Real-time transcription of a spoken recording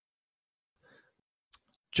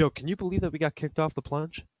Joe, can you believe that we got kicked off the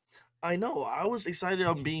plunge? I know. I was excited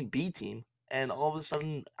on being B team, and all of a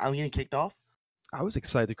sudden I'm getting kicked off. I was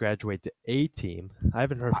excited to graduate to A team. I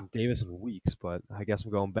haven't heard from Davis in weeks, but I guess I'm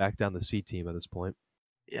going back down to C team at this point.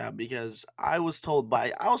 Yeah, because I was told by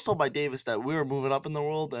Davis that we were moving up in the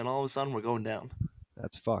world, and all of a sudden we're going down.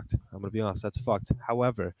 That's fucked. I'm gonna be honest. That's fucked.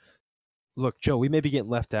 However, look, Joe, we may be getting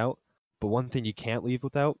left out, but one thing you can't leave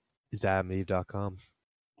without is AdamandEve.com.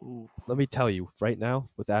 Ooh. Let me tell you, right now,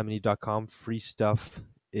 with AdamandEve.com, free stuff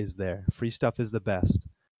is there. Free stuff is the best.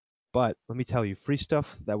 But let me tell you, free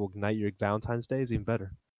stuff that will ignite your Valentine's Day is even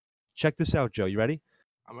better. Check this out, Joe. You ready?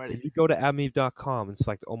 I'm ready. If you go to AdamandEve.com and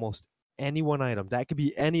select almost any one item, that could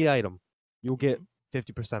be any item, you'll get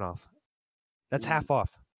 50% off. That's half off.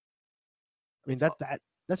 I mean, that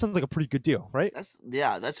sounds like a pretty good deal, right? That's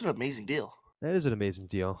an amazing deal. That is an amazing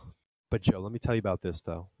deal. But Joe, let me tell you about this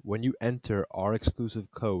though. When you enter our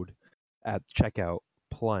exclusive code at checkout,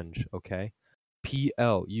 plunge, okay?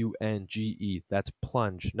 PLUNGE. That's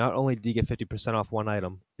plunge. Not only do you get 50% off one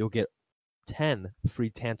item, you'll get 10 free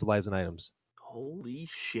tantalizing items. Holy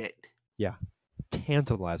shit. Yeah.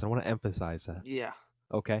 Tantalizing. I want to emphasize that. Yeah.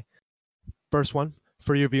 Okay. First one,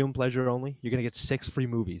 for your viewing pleasure only, you're going to get 6 free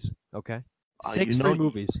movies. Okay? 6 free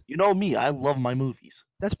movies. You know me, I love my movies.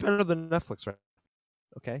 That's better than Netflix, right?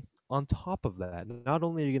 Okay? On top of that, not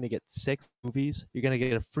only are you going to get 6 movies, you're going to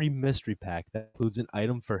get a free mystery pack that includes an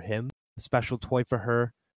item for him, a special toy for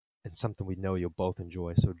her, and something we know you'll both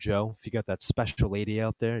enjoy. So, Joe, if you got that special lady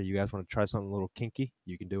out there, you guys want to try something a little kinky,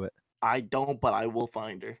 you can do it. I don't, but I will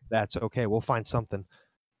find her. That's okay. We'll find something.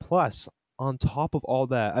 Plus, on top of all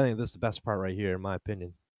that, I think this is the best part right here, in my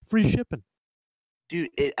opinion. Free shipping. Dude,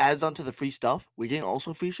 it adds on to the free stuff. We're getting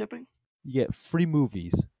also free shipping? You get free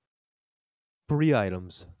movies, free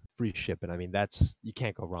items, free shipping. I mean, you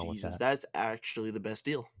can't go wrong with that. That's actually the best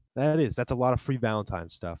deal. That is. That's a lot of free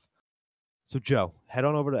Valentine's stuff. So, Joe, head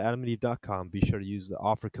on over to AdamandEve.com. Be sure to use the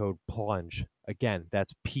offer code PLUNGE. Again,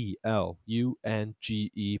 that's PLUNGE,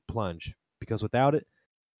 plunge. Because without it,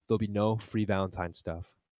 there'll be no free Valentine's stuff.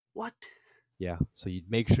 What? Yeah, so you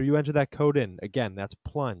make sure you enter that code in. Again, that's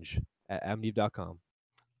plunge at AdamandEve.com.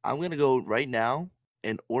 I'm going to go right now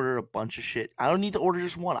and order a bunch of shit. I don't need to order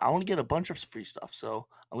just one. I want to get a bunch of free stuff. So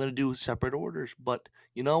I'm going to do separate orders. But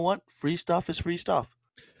you know what? Free stuff is free stuff.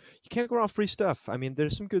 You can't go wrong with free stuff. I mean,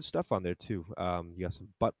 there's some good stuff on there, too. You got some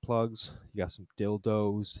butt plugs. You got some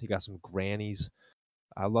dildos. You got some grannies.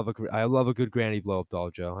 I love a good granny blow-up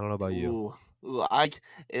doll, Joe. I don't know about you. Ooh,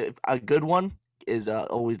 a good one is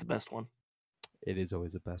always the best one. It is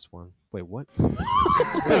always the best one. Wait, what? Oh,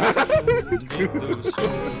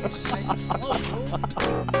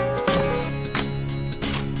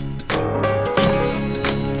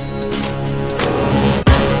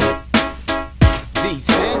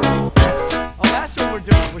 that's what we're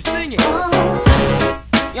doing. We're singing.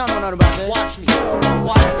 Y'all know nothing about that. Watch me.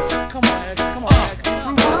 Come on, Ed. Prove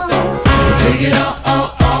myself. Take it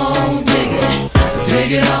on, dig it.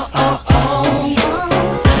 Take it on.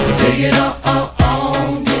 Take it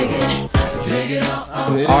on, dig it. Take it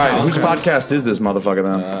on. All right, whose podcast is this motherfucker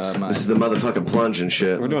then? This is the motherfucking plunge and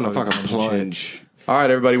shit. We're doing a fucking plunge. All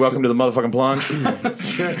right, everybody, welcome to the motherfucking plunge.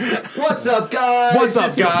 What's up, guys? What's up,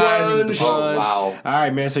 It's the guys? Plunge. Oh, wow. All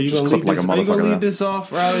right, man. So you gonna lead clip like this? a Are you gonna motherfucker lead this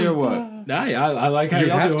off, Riley, or what? Nah, I like how You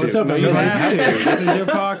y'all have do. to. What's up, No, man? you have to. This is your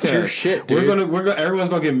podcast. It's your shit, dude. Everyone's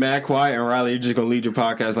gonna get mad quiet, and Riley, you're just gonna lead your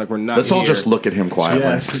podcast like we're not. Let's all here. just look at him quietly.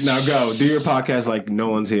 Yes. Now go. Do your podcast like no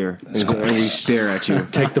one's here, and we stare at you.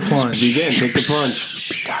 Take the plunge. Begin. Take the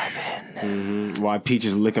plunge. Dive in. Why Peach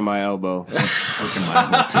is licking my elbow.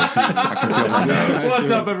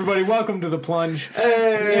 What's up, everybody? Welcome to the plunge.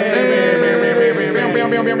 Yeah,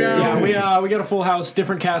 we got a full house,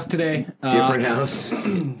 different cast today. Different house.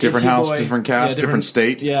 Different house, boy. different cast, Yeah, different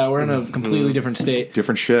state, Yeah, we're in a completely different state.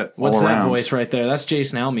 different shit What's all that around. voice right there? That's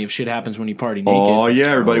Jason Almy. If shit happens when you party naked. Oh,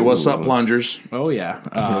 yeah, everybody. What's up, plungers? Oh yeah.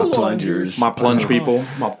 Plungers. My plunge people.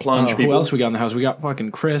 My plunge Who people. else we got in the house? We got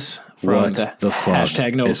fucking Chris from What the fuck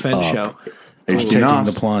hashtag No is Offense up? show. HT Taking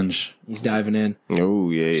Nas. the plunge. He's diving in.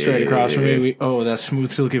 Oh yeah. Straight across from me. That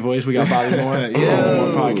smooth, silky voice. We got Bobby Moore. More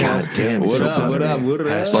podcast. God damn. What up?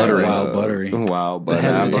 Hashtag Buttery. Wild buttery. Wow, The but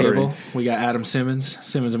head of the buttery. table. We got Adam Simmons.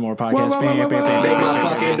 Simmons and More podcast. Make my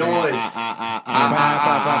fucking noise.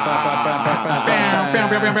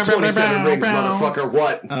 27 rings, motherfucker.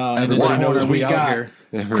 What? And then Everyone knows we we out got here.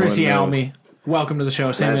 Chrissy Everyone knows. Almy. Welcome to the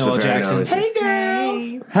show, Samuel L. Master Jackson. Farinelli. Hey,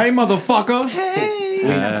 girl. Hey, motherfucker. Hey.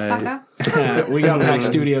 We got a packed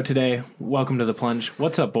studio today. Welcome to the Plunge.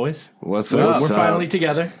 What's up, boys? What's We're up? finally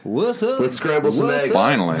together. What's up? Let's scramble some eggs.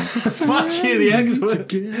 Finally. Fuck you, the eggs.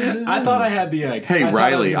 I thought I had the egg. Hey, I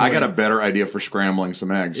Riley, thought I got a better idea for scrambling some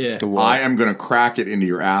eggs. Yeah. I am going to crack it into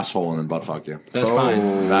your asshole and then butt fuck you. That's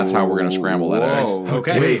fine. That's how we're going to scramble that egg.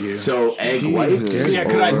 Okay. Wait, so egg whites? Yeah,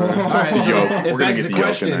 could I? All right. So Yolk. it We're gonna begs get the the yolk in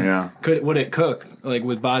question: there, yeah. would it cook like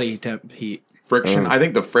with body temp heat? Friction. I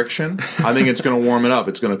think the friction, I think it's going to warm it up.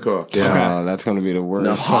 It's going to cook. So. Yeah, that's going to be the worst.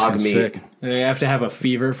 No hog meat. They have to have a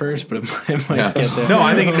fever first, but it might get there. No,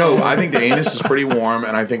 I think the anus is pretty warm,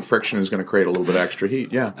 and I think friction is going to create a little bit of extra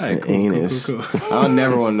heat. Yeah. All right, Anus. cool. I'll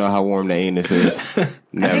never want to know how warm the anus is. I think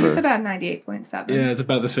it's Never. about 98.7. Yeah, it's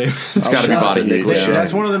about the same. It's got to be shout out body to heat. Nicholas Yeah. Shea.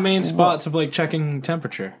 That's one of the main spots of like checking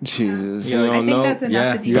temperature. Jesus. Yeah, You I I don't think know? that's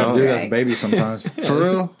enough to you gotta decode do your that with egg. babies sometimes. For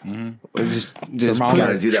real? Just Thermometer.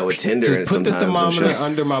 Gotta do that with Tinder and Just put the sometimes and thermometer shit.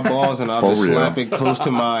 under my balls and I'll For just real. slap it close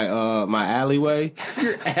to my my alleyway.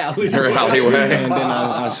 Your alleyway. And then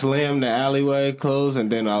I slam the alleyway closed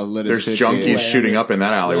and then I'll let it There's sit junkies there. shooting up in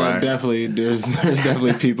that alleyway. Definitely, there's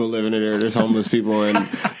definitely people living in there. There's homeless people in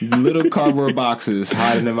little cardboard boxes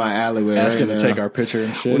hiding in my alleyway. Asking right to now. take our picture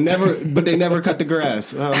and shit. Well, never, but they never cut the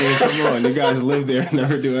grass. I mean, come on, you guys live there and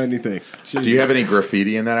never do anything. Do you have any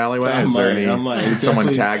graffiti in that alleyway? Is there any? Did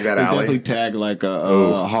someone tag that alley? Definitely tag like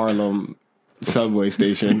a Harlem subway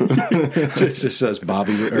station. It just says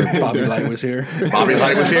Bobby Light was here. Bobby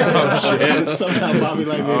Light was here. Oh shit. Somehow Bobby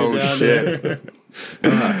Light made it Oh down shit. there.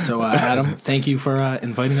 So, Adam, thank you for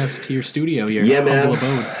inviting us to your studio, your Yeah, humble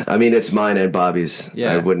man. abode. I mean, it's mine and Bobby's.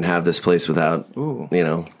 Yeah. I wouldn't have this place without, Ooh. you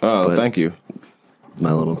Oh, but thank you.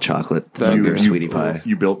 my little chocolate thunder sweetie pie.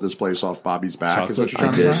 You built this place off Bobby's back. Is what you're I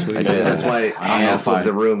trying to did. say? I did. That's why half if of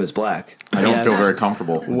the room is black. I don't feel very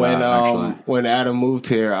comfortable with When that, actually. when Adam moved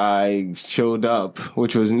here, I showed up,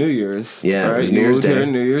 which was New Year's. Yeah, it was He New Year's moved here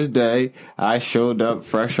Day. New Year's Day. I showed up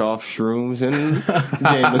fresh off shrooms and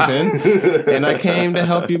Jameson, and I came to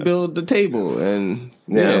help you build the table. And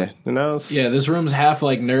Yeah. you know, Yeah, this room's half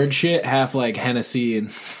like nerd shit, half like Hennessy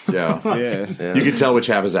and Yeah. yeah. You can tell which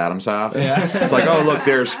half is Adam's half. It's like, oh, look,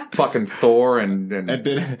 there's fucking Thor and then-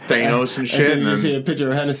 Thanos and And shit. then you And see then, a picture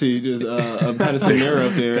of Hennessy, just a Hennessy mirror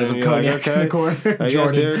up there. There's and a you're like, cognac in the corner. I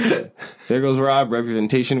guess there goes Rob,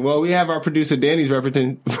 representation. Well, we have our producer Danny's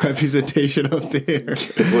representation up there.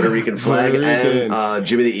 The Puerto Rican flag. Puerto Rican. And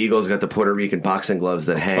Jimmy the Eagle's got the Puerto Rican boxing gloves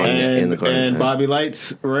that hang in the corner. And Bobby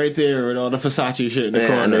Lights right there with all the Versace shit in the Yeah,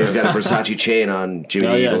 corner. and then he's got a Versace chain on Jimmy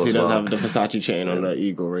Oh the yes, Eagle he as does well. have the Versace chain on the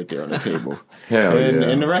eagle right there on the table. Hell yeah.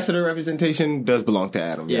 And the rest of the representation does belong to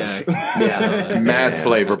Adam. Yes. Yeah. mad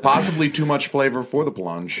flavor. Possibly too much flavor for the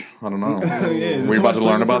plunge. I don't know. is it Were you too about much to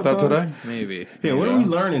learn flavor about for that the today? maybe. Yeah. What are we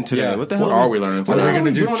learning today? Yeah. What the hell? What are we learning What today? are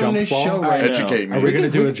we do doing on jump this ball? show right Educate now? me. Are we going to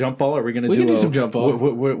do a jump ball? Are we going to We do can a do some jump ball.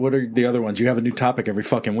 What are the other ones? You have a new topic every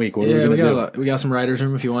fucking week. What are we Yeah, going to do? we got some writers'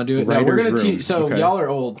 room if you want to do it. No, we're Writers' gonna room. teach. So Okay. y'all are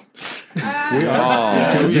old.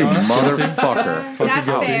 Oh, you motherfucker.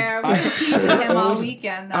 That's fair. We're teaching him all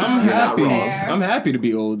weekend, though. I'm happy. Fair. I'm happy to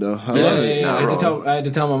be old though. I Yeah, love yeah, it. yeah. Not wrong. I had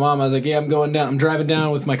to tell my mom. I was like, "Yeah, I'm going down. I'm driving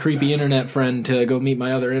down with my creepy internet friend to go meet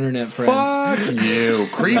my other internet friends." Fuck you.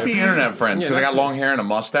 Creepy internet friends because I got long hair and a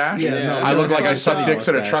mustache. Yeah. I look like I suck Yeah. dicks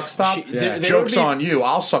at a truck stop. There Joke's would be- on you.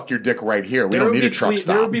 I'll suck your dick right here. We There don't would need be a truck police-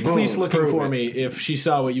 There would stop. be police looking for me if she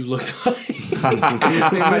saw what you looked like.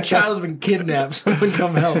 My child's been kidnapped. Someone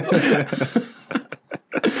come help.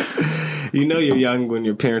 You know you're young when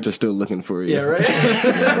your parents are still looking for you. Yeah, right.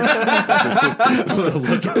 Still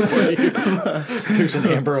looking for you. There's an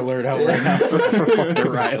Amber Alert out right now for fucking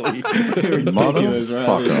Riley.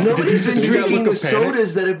 Motherfucker. Nobody's been drinking look the of panic?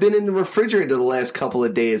 sodas that have been in the refrigerator the last couple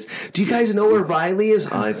of days. Do you guys know where Riley is?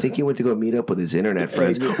 Oh, I think he went to go meet up with his internet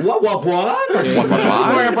friends. What?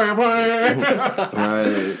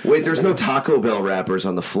 Right. Wait, there's no Taco Bell wrappers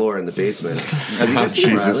on the floor in the basement. Have you guys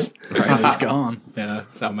seen Jesus. Riley's gone. Yeah,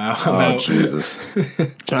 I'm out. I'm Oh, out. Jesus.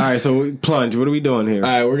 All right. So plunge. What are we doing here? All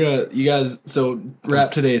right, we're gonna. You guys. So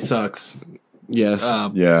rap today sucks. Yes.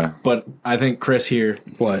 Yeah. But I think Chris here.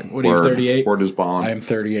 What? What are you? 38. Word is Bond. I am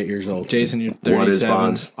 38 years old. Jason, you're 37. What is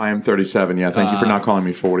Bonds? I am 37. Yeah, thank you for not calling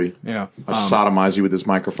me 40. Yeah. I'll sodomize you with this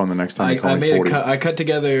microphone the next time you call I me made 40. a cut. I cut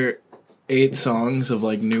together 8 songs of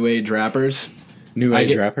like new age rappers. New I age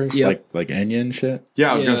get- rappers? yeah. Like Enya and shit?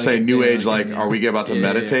 Yeah, I was Yeah, going to say like- new yeah, age, like, yeah. are we about to Yeah,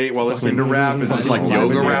 meditate yeah. while listening to rap? Is this like fucking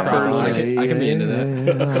yoga loving your rappers? I can be into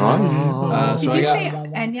that. Huh? So Did I you got. say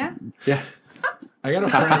Enya? Yeah. I got a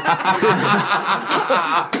friend.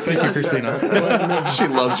 Thank you, Christina. She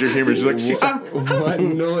loves your humor. She's like, what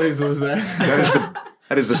noise was that?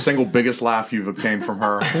 That is the single biggest laugh you've obtained from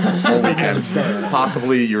her all weekend,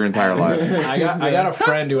 possibly your entire life. I got a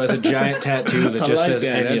friend who has a giant tattoo that just says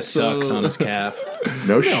Enya sucks on his calf.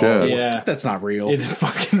 No shit. Yeah. That's not real. It's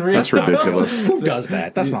fucking real. That's ridiculous. Who does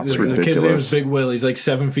that? That's not The real. kid's name ridiculous. is Big Will. He's like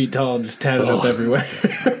 7 feet tall and just tatted up everywhere.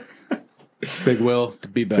 Big Will to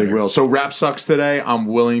be better. Big Will. So rap sucks today. I'm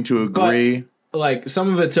willing to agree. Like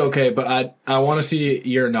some of it's okay, but I want to see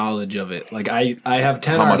your knowledge of it. Like I have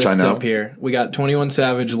 10 How much I artists know? up here. We got 21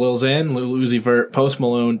 Savage, Lil Xan, Lil Uzi Vert, Post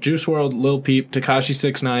Malone, Juice WRLD, Lil Peep, Tekashi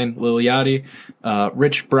 6ix9ine, Lil Yachty,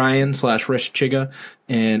 Rich Brian / Rich Chiga,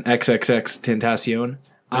 and XXX Tentacion.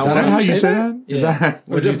 Is that how you say that? Yeah. Is that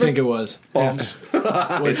What do you think it was? Bumps.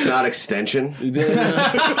 It's not extension.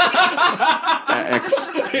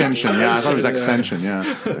 extension? Yeah, I thought it was extension. Yeah,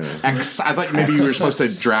 I thought maybe you were supposed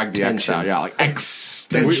to drag the X out. Yeah, like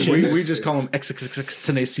extension. We just call them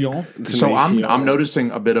XXXTenacion. So I'm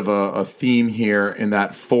noticing a bit of a theme here in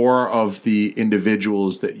that 4 of the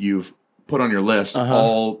individuals that you've put on your list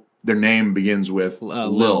all their name begins with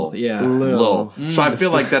Lil. Yeah. Lil. So I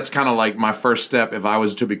feel like that's kind of like my first step if I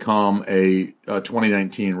was to become a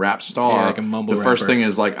 2019 rap star. Yeah, like a mumble the first rapper. thing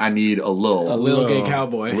is like I need a Lil. A Lil Gay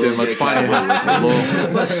Cowboy. Then let's find a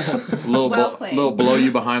Lil. Well played. Lil blow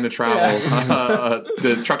you behind the travel,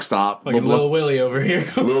 the truck stop. Fucking Lil Willie over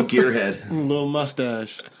here. Little gearhead. Little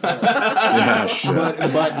mustache. Yeah, shit.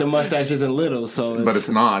 But the mustache isn't little, so But it's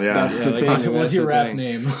not. Yeah. that's the thing. What's your rap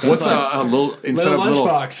name? What's a little instead Little of little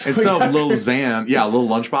Lunchbox. instead of Lil Xan? Yeah, Lil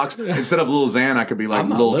Lunchbox. Instead of Lil Xan, I could be like I'm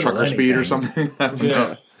not Lil little Trucker Speed or anything. something. I don't Yeah,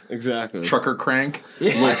 know. exactly. Trucker Crank.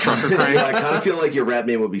 Lil Trucker Crank. I kind of feel like your rap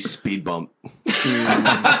name would be Speed Bump.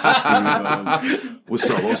 What's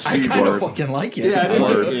up, old I Speed kind of Bump? fucking like it. Yeah, I did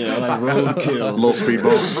Word. too. Yeah, like roadkill. Lil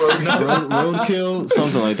Speedball. Roadkill,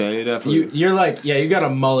 something like that. Yeah, definitely. You're like, yeah, you got a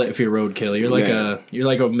mullet if you're roadkill. Yeah. You're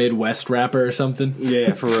like a Midwest rapper or something.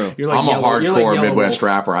 yeah, for real. You're like I'm a you're like hardcore Yellow Midwest Wolf.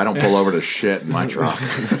 rapper. I don't pull over to shit in my truck.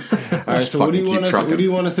 All right, so what do you want us? What do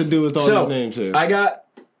you want us to do with all So these names here? I got.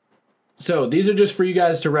 So these are just for you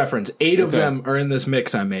guys to reference. 8 of Okay. them are in this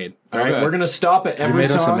mix I made. All right, Okay. we're gonna stop at You every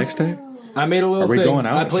made us a song. mixtape? I made a little Are we thing. going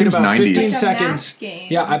out? I It played seems about 90s. 15 It's a seconds. match game.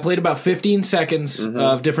 Yeah, I played about 15 seconds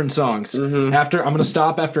of different songs. After I'm gonna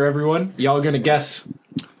stop after everyone. Y'all are gonna guess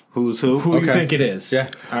Who's who? who you Okay. think it is. Yeah.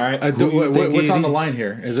 All right. What's on the line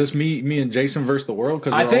here? Is this me and Jason versus the world?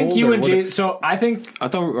 Because I think you and Jay. So I think I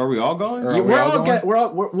thought. Are we all going? Are we all going?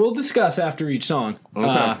 we'll discuss after each song. I'm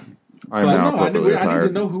But now No, I appropriately need to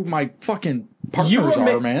tired. know who my fucking partners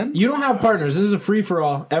are, man. You don't have partners. This is a free for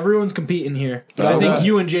all. Everyone's competing here. But I think Okay.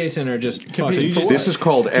 you and Jason are just fucking. you just- This is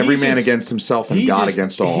called every He's man just- against himself and God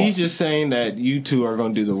against all. He's just saying that you two are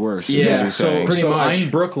going to do the worst. is Yeah, what he's so saying. pretty So much. I'm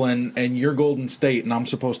Brooklyn and you're Golden State, and I'm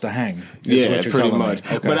supposed to hang. Is yeah, what you're pretty telling much.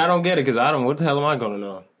 Me. Okay. But I don't get it because I don't. What the hell am I going to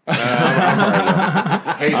know?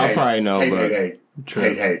 Hey, I'll probably know, but-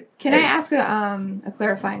 Hey. Can I ask a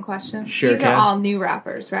clarifying question? Sure These can. are all new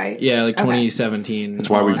rappers, right? Yeah, like Okay. 2017. That's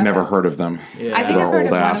why we've Okay. never heard of them. Yeah. I think With I've our heard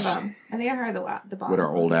of old one ass. of them. I think I heard the bottom. With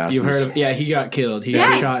our old asses. You've heard of? Yeah, he got killed. He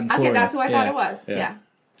got Yes. shot in Florida. Okay, that's who I thought it was. Yeah. Yeah.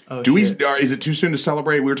 Oh, Do we? shit. Is it too soon to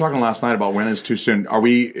celebrate? We were talking last night about when it's too soon. Are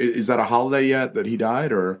we? Is that a holiday yet that he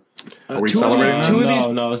died, or are we two of celebrating these- that? two of these-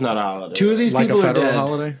 No, it's not a holiday. Two of these like a people are federal dead.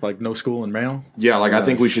 holiday, like no school and mail. Yeah, like I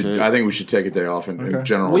think we should. shit. I think we should take a day off in Okay.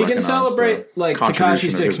 general. We can recognize celebrate the like contribution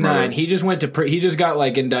Tekashi of his 6ix9ine. murder. He just went to he just got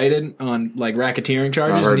like indicted on like racketeering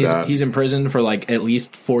charges, heard and that. he's in prison for like at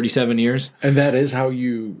least 47 years. And that is how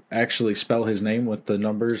you actually spell his name with the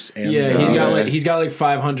numbers. And Yeah, the, he's got like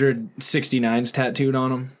 569s tattooed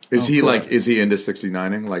on him. Is he like? Is he into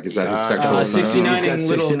 69ing? Like, is that his sexual? thing? 69 He's got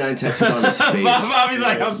little- 69 tattooed on his face. Bobby's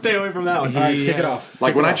like, I'm staying away from that one. All right, kick it off.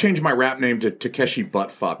 Like when I changed my rap name to Takeshi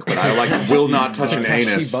Buttfuck, but I like will not touch an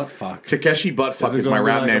Takeshi anus. Buttfuck. Takeshi Buttfuck is gonna my be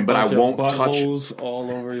rap like a name, but I bunch of won't touch. buttholes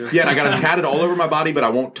all over your. Yeah, and I got it tatted all over my body, but I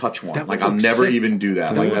won't touch one. That Like would I'll look never sick. even do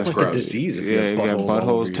that. Like that's like a gross. disease if Yeah, you you have got buttholes all over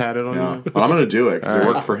buttholes you. tatted on Yeah. you. But I'm gonna do it because it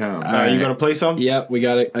worked for him. Are you gonna play something? Yep, we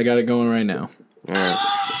got it. I got it going right now. All right.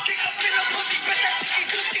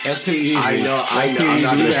 That's too easy. I know. That's too I'm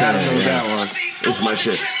not easy. gonna say Adam knows that. that one. It's my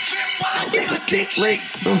shit.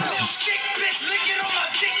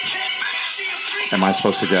 Am I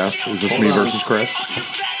supposed to guess? Is this me versus Chris?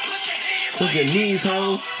 Took your knees,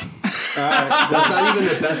 ho. That's not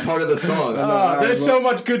even the best part of the song. There's so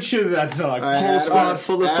much good shit in that song. Whole squad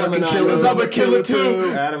full of Adam fucking and I killers. know- I'm a killer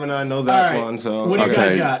too. Adam and I know that All right. one. So What do you guys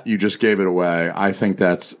Okay, got? you just gave it away. I think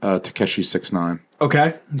that's Takeshi 6ix9ine.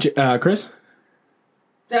 Okay, Chris.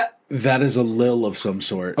 That is a lil of some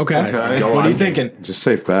sort. Okay, Go what on. are you thinking? It's a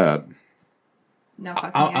safe bet. No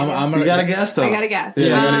fucking I'm You gonna got to guess, though. I gotta guess. Yeah, you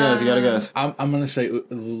got to guess. You got to guess. I'm gonna say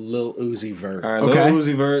Lil Uzi Vert. All right, Okay. Lil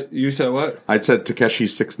Uzi Vert. You said what? I'd said Takeshi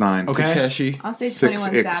 6ix9ine. Okay. Takeshi. I'll say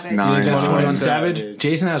 21 6ix9ine. Savage. That's 21 21 Savage. Savage.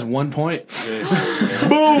 Jason has 1 point. Boom!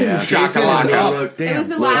 Yeah, Shakalaka. Look, It was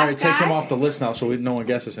the All last right, take guy? him off the list now, so no one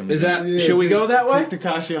guesses him. Is that? Should we go that way? Take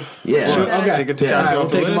Takashi. yeah. Sure, okay. Take a Takashi All right, we'll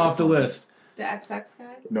off the take him list. off the list. The XX guy?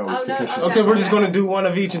 No, it's Takeshi. Okay, we're just going to do one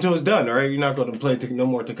of each until it's done, all right? You're not going to play no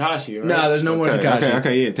more Takashi, right? No, there's no more Okay, Takashi.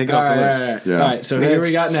 Okay, yeah, take it All off the right, list. all right. Yeah. All right, so here we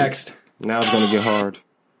Next. got next. Now it's going to get hard.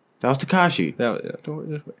 That was Takashi. That was, don't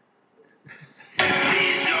worry, just wait.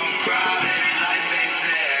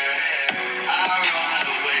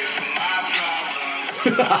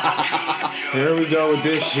 Here we go with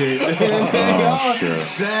this shit. shit.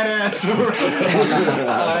 Sad ass.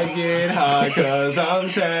 I get high cause I'm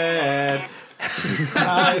sad.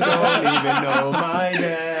 I don't even know my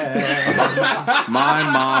dad. My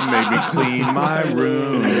mom made me clean my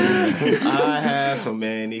room. I have so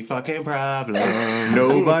many fucking problems.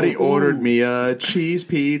 Nobody ordered me a cheese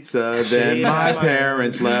pizza. Then my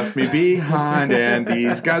parents left me behind. And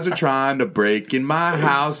these guys are trying to break in my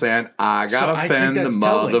house. And I So gotta I think fend the that's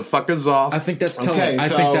telling. motherfuckers off. I think that's telling. Okay, I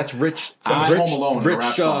so- think that's Rich. Home Alone, a rap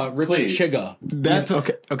Rich song. Please. Chigga. That's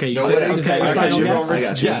Okay, okay. You Nobody- is that okay, your I final thought you were guess? going I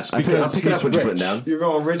got you. Yes, I'm because picking up he's what you're rich. putting down. You're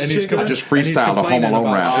going rich And he's chicken? I just and he's freestyle the Home complaining Alone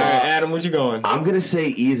about rap. All shit. right, Adam, what you going? I'm gonna say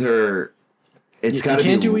either. It's You got to be.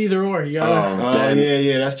 can't do either or. You gotta. Oh, then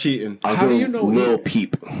yeah, that's cheating. I'll How go do you know Lil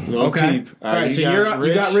Peep? Lil Okay. Peep. All right, so you're up.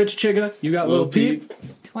 You got Rich Chigga. You got Lil Peep.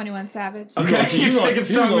 21 Savage. Okay, He's sticking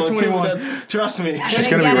strong with 21. Trust me. She's gonna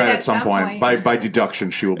gonna be get it right at at some some point. point. By deduction,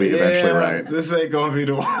 she will be eventually right. This ain't gonna be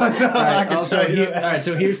the one. All right, also, all right,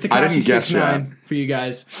 so here's I didn't Tekashi guess 6ix9ine for you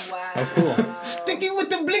guys. Wow. Cool. Sticky with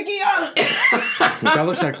the blicky eye. That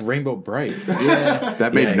looks like Rainbow Bright.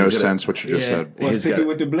 That made Yeah, no he's gonna- sense what you just Yeah. said. He's Sticky got-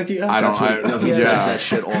 with the blicky eye. I don't. That's what, no, he says yeah. that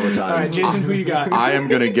shit all the time. All right, Jason, who you got? I am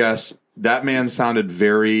gonna guess that man sounded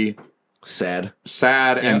very Sad.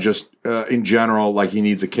 sad Yep. and just in general like he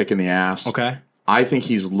needs a kick in the ass. Okay. I think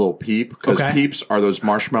he's Lil Peep because Okay. peeps are those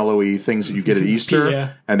marshmallowy things that you get at Easter, Yeah.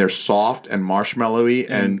 and they're soft and marshmallowy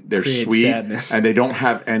and they're create sweet sadness. and they don't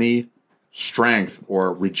have any strength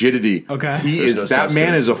or rigidity. Okay. He There's is no that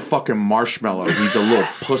man substance. is a fucking marshmallow. He's a little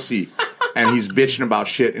pussy, and he's bitching about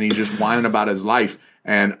shit and he's just whining about his life.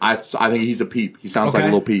 And I think he's a Peep. He sounds like Okay.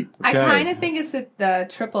 a Lil Peep. I kind of think it's the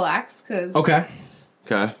triple X because. Okay.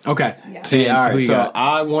 Okay. Okay. Yeah. See, And all who right. you So got?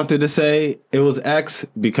 I wanted to say it was X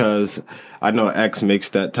because I know X makes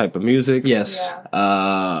that type of music. Yes.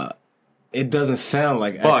 Yeah. It doesn't sound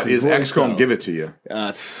like X. But is X gonna give it to you?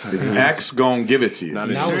 Is X gonna give it to you?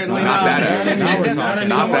 Certainly not that X. Not Not that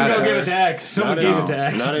Someone give it X. to X. Someone Not gave at it to all.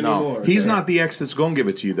 X. Not No, anymore. he's not the X that's gonna give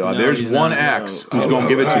it to you though. No, There's he's one not. X who's gonna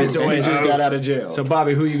give it to Alright, you. so And wait, he just got out of jail. So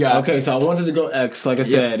Bobby, who you got? Okay, so I wanted to go X. Like I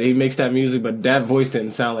said, he makes that music, but that voice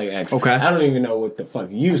didn't sound like X. Okay. I don't even know what the fuck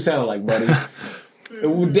you sound like, buddy. It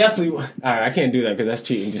would definitely. All right, I can't do that because that's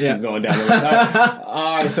cheating. Just Yeah. keep going down the list.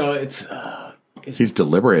 All right, so it's. He's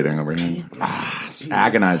deliberating over here.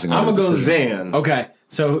 Agonizing. I'm over gonna go this. Zan. Okay.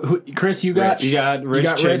 So who, Chris, you got? You got Rich. You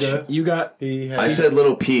got Rich. Chigga. You got. I said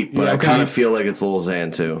Little Peep, but Yeah, I okay. kind of feel like it's Lil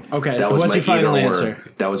Xan too. Okay, that was what's my your final either answer?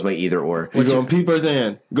 or. That was my either or. You going Peep or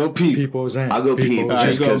Zan? Go Peep. People Zan. I'll go Peep Alright,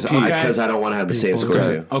 just go because Peep. I don't want to have the same score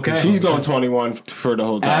as you. Okay. She's going 21 for the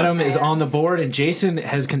whole time. Adam is on the board, and Jason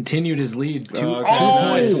has continued his lead. Two Okay.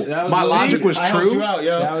 points. That was My Lil logic Peep. was I helped you true. out,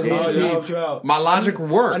 yo. That was I Lil Peep. helped you out. My logic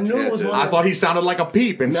worked. I knew it was one I of thought he sounded like a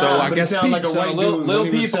Peep, and so I but guess he sounded like Peep. a So white Lil- dude. Lil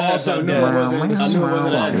when he was Peep sad, also so I knew dead. it wasn't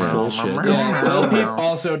X. Bullshit. Lil Peep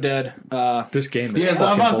also dead. This game is Yeah, so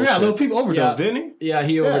fucking I forgot. Lil bullshit. Peep overdosed, Yeah. didn't he? Yeah,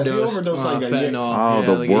 he Yeah, overdosed. he overdosed like a year. fentanyl. Oh, Yeah,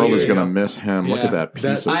 the like a world year is gonna ago. miss him. Look Yeah. at that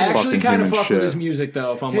piece of I actually fucking kind human of fuck with his shit. music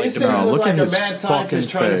though. If I'm like His to face be is honest. look like at a his mad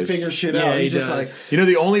scientist fucking trying to face. figure shit Yeah, out. he He's just does. like, You know,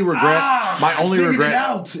 the only regret, my only figured it regret,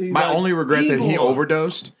 out. He's my like, only regret that he Igor.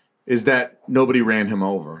 overdosed is that nobody ran him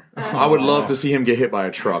over. I would love to see him get hit by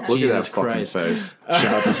a truck. Look Jesus at that fucking Christ. face. Shout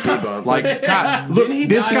out to Speed Bump. Like, God, look, Didn't he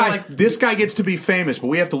this die guy, like- this guy gets to be famous, but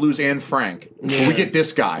we have to lose Anne Frank. So we get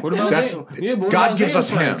this guy. What about That's Zan? Yeah, but what God about gives Zan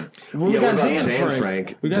us Frank? him. Well, we Yeah, got what about Zan Zan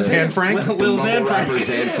Frank? We got Zan Frank. Lil Xan Mumble Frank. rapper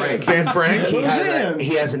Zan Frank. Zan Frank.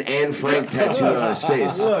 He has an Anne Frank tattooed on his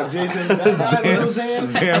face. Look, Jason, that guy, Lil Xan,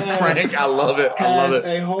 Zan has- Frank. I love it. I love has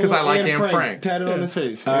a it whole because I like Anne Frank. tattooed on his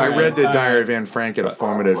face. I read the Diary of Anne Frank at a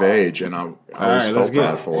formative age, and I All always right, let's felt get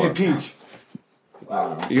bad it. for Hey, her. Peach.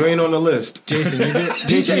 You ain't on the list. Jason, you did. Jason,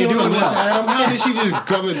 Jason, you you're doing doing this, well. Adam? How did she just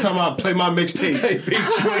come and tell me play my mixtape? Hey,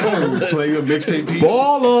 Peach, play your mixtape, Peach.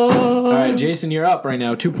 Baller. All right, Jason, you're up right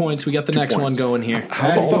now. 2 points. We got the next one points. going here.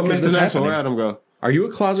 How the fuck is this the next one? happening? Where Adam go? Are you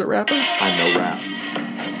a closet rapper? I know rap.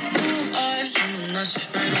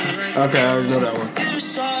 Okay, I already know that one.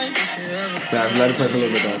 Nah, let it play for a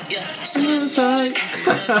little bit though.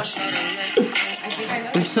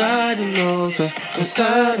 Inside the north,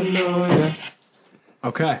 inside the north.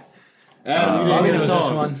 Okay. Adam, you Bobby didn't hear the knows this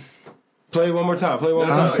song. one. Play it one more time. Play it one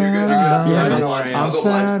more No, time. you're good. Yeah, I'll no, go blind. I'm I'll go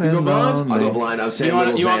blind. You go blind? I'll go blind. I'm saying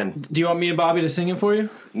Little Xan. Do you want me and Bobby to sing it for you?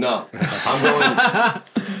 No, I'm going.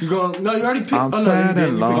 You going? No, you already picked. I'm Oh no, sad you did.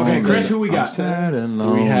 and You picked- Okay, Chris, who we I'm got? sad and Oh,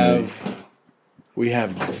 lonely. We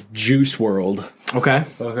have Juice World. Okay.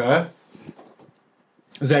 Okay.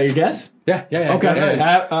 Is that your guess? Yeah. Okay.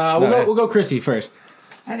 yeah. We'll go Chrissy first.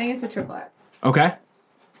 I think it's a triple X. Okay.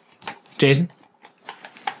 Jason?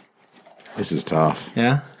 This is tough.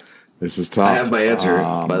 Yeah? This is tough. I have my answer,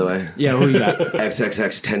 by the way. Yeah, who you got?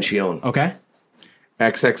 XXX Tension. Okay.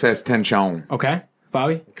 XXX Tension. Okay.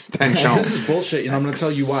 Bobby? Tension. This is bullshit, and I'm going to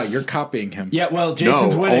tell you why. You're copying him. Yeah, well,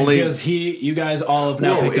 Jason's No, winning only- because you guys all have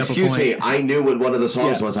now No, picked up a excuse point. me. I knew what one of the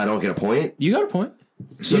songs Yeah. was. I don't get a point. You got a point.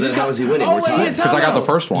 So then how is he winning? Oh, We're wait, tied. Because I got the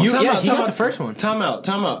first one. You, Time yeah, out, he time got out. the first one. Time out.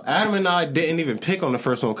 Adam and I didn't even pick on the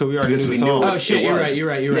first one because we already Because knew we the knew song. what Oh, shit, it you're was. right, you're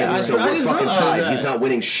right. Yeah, so I we're just fucking realized tied. that. He's not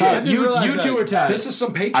winning I shit. just realized You two that. are tied. This is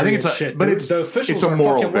some Patriot I think it's a- shit, but dude. it's- the officials it's a are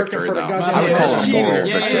moral fucking working victory, for the though. goddamn. I would call it a moral Yeah,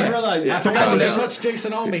 victory. yeah. Realized, I If forgot I what would it have was. touched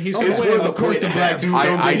Jason Olney, he's It's going to worth win. a point and a half.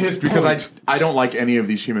 I don't like any of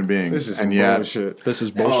these human beings. This is and some yet, bullshit. This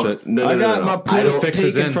is Oh, bullshit. no, I no, got no, my no. I pool don't.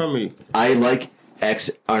 fixes taken in. from me. I like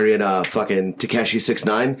fucking Tekashi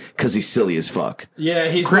 6ix9ine because he's silly as fuck. Yeah,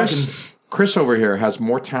 he's Chris, fucking... Chris over here has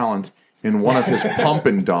more talent in one of his pump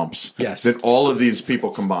and dumps Yes. than all of these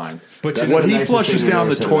people combined. But That's What the he nicest flushes thing we've down ever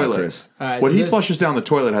the said about toilet, Chris. All right, what so he this- flushes down the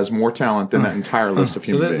toilet has more talent than that entire list of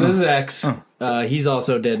So human this is beings. X. He's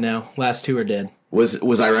also dead now. Last two are dead.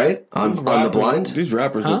 Was I right on the blind? These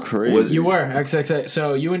rappers are crazy. Was- You were XXX.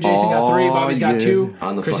 So you and Jason got 3. Bobby's got yeah. 2.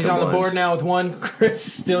 On the Chrissy's fucking on the blind. board now with 1. Chris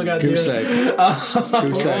still got 2. Goose egg.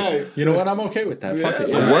 Goose Right. egg. You know what? I'm okay with that. Fuck it.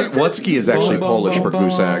 So Whatski is actually Polish for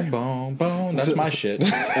goose egg. Boom, boom. That's my shit. All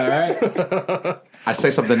right. I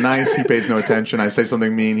say something nice, he pays no attention. I say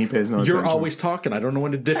something mean, he pays no attention. You're always talking. I don't know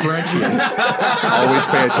when to differentiate. Always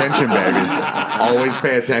pay attention, baby. Always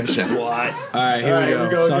pay attention. All right, here we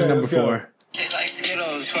go. Song number 4. Tastes like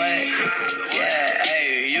Skittles, what? Yeah,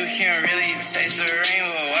 hey, you can't really taste the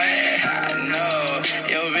rainbow, what? I know,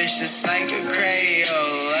 yo, bitch just like a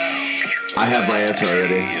Crayola. I have my answer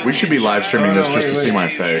already. We should be live streaming this just to see my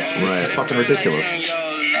face. This is fucking ridiculous.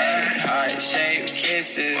 Heart-shaped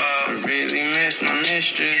kisses, I really miss my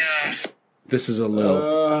mistress. This is a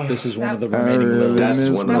Lil. This is one of the remaining Lils. That's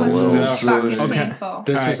one That of the was Lils. fucking Okay. painful.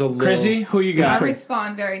 This All is a right, Lil. Chrissy, who you I got?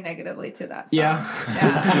 respond very negatively to that. Song. Yeah.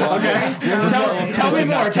 Yeah. Okay. Tell me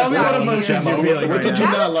more. Tell me what emotions you're feeling What right did you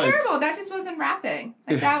now. That not was like? terrible. That just wasn't rapping.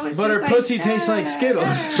 Like that was. But just her like, pussy tastes like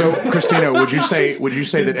Skittles. So, Christina, would you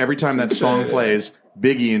say that every time that song plays,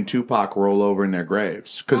 Biggie and Tupac roll over in their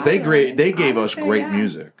graves? Because they gave us great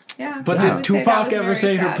music. Yeah. But I did would say that Tupac was ever very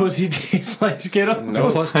say her sad. pussy tastes like Skittles?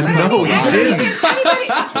 No, plus But two. I mean, he anybody- didn't.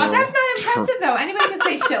 That's not impressive though. Anybody can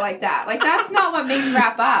say shit like that. Like that's not what makes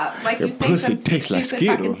rap up. Like you say Pussy some tastes like stupid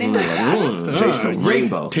fucking Skittles. thing like that. Taste the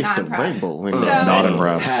rainbow. Taste Not the impressed. rainbow. Not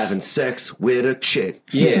impressed. Having sex with a chick.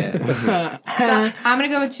 Yeah. So, I'm gonna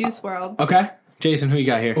go with Juice World. Okay. Jason, who you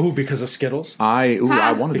got here? Ooh, because of Skittles. I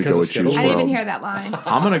wanted to Because go of with Skittles. Juice I didn't even WRLD. hear that line.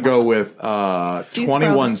 I'm gonna go with Juice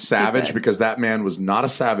 21 WRLD is Savage stupid. because that man was not a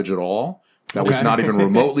savage at all. That was Okay. not even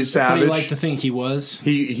remotely But savage. he liked to think he was.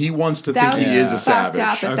 He wants to That think would he is be a fucked savage.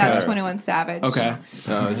 up if Okay. that's 21 Savage. Okay.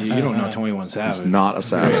 You don't know 21 Savage. He's not a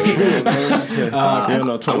savage. I'm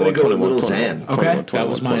gonna go with Little Xan. Okay. That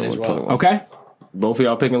was mine as well. Okay. Both of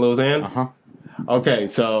y'all picking Lil Xan? Uh-huh. Okay,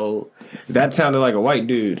 so that sounded like a white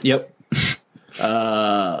dude. Yep.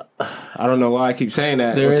 I don't know why I keep saying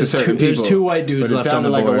that There to is certain there's people. two white dudes but it left on sounded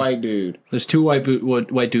the like board. a white dude. There's 2 white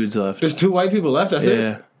dudes left. There's 2 white people left, that's Yeah.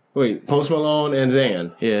 it? Wait, Post Malone and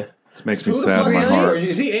Xan. Yeah. This makes me Who the sad fuck in my is he? heart.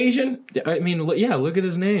 Is he Asian? I mean, yeah, look at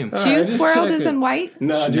his name. Juice just World checking. isn't white.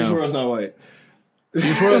 No, Juice No. WRLD's not white.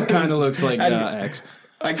 Juice WRLD kind of looks like X.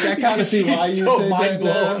 I kind of see why you so said mind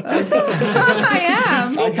blown. that. I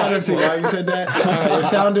am. I kind of see why you said that. It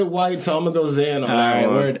sounded white, so I'm gonna go Xan on All that right,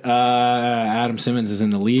 one. word. Adam Simmons is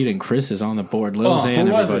in the lead, and Chris is on the board. Lil Xan,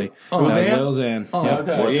 who was everybody. it? Lil That was Xan? Lil Xan. Yep.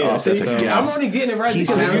 Okay, What's yeah, up? That's see? a guess. I'm already getting it right He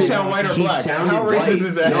because you sounded- sound white or he black. sounded How white. racist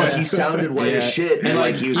is that? No, he sounded white as shit, and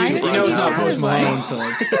like he was I super didn't You know it's not Yeah. Post Malone, so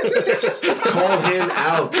like, Call him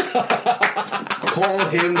out. Call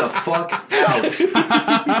him the fuck out.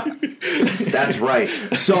 That's right.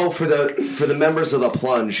 So for the members of the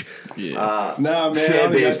Plunge Nah, man, I fan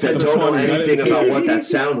only base got that to don't know 20. I didn't anything see about it. what that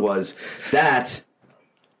sound was, that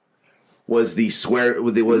was the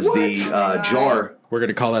jar We're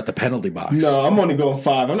gonna call that the penalty box. No, I'm only going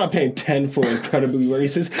 5. I'm not paying 10 for incredibly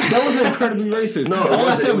racist. That wasn't incredibly racist. No, all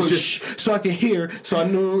I said was was just shh, so I could hear, so I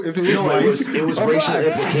knew if it was no, white. it was or racial black.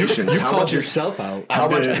 implications. You How called much yourself out. How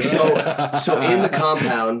much? So in the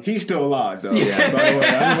compound. He's still alive though. Yeah. By the way,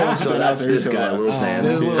 I just want to So put that out that's there, this he's guy, still Lil alive. Xan.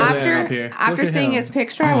 There's Lil Xan up here. After seeing his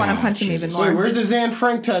picture, I want to punch him even more. Wait, where's the Xan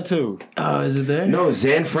Frank tattoo? Is it there? No,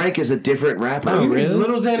 Xan Frank is a different rapper. Oh, really?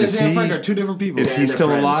 Little Xan and Is Xan he- Frank are two different people. Is he they're still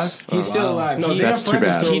friends. alive? He's still alive. No, He- That's too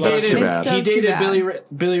bad. He That's too dated, bad. So he dated too bad.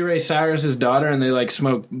 Billy Ray Cyrus's daughter, and they like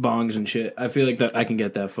smoke bongs and shit. I feel like that I can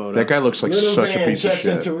get that photo. That guy looks like Little such a Xan piece of checks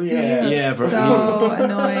shit. into rehab. Yeah, bro. So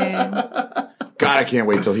annoying. God, I can't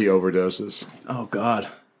wait till he overdoses. Oh God.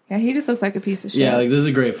 Yeah, he just looks like a piece of shit. Yeah, like this is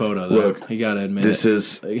a great photo. Though. Look, you gotta admit This it.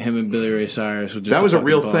 is Like, him and Billy Ray Cyrus. With just That was a fucking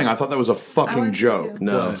real bong. thing. I thought that was a I fucking want to joke. too.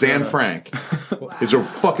 No. Xan Frank is a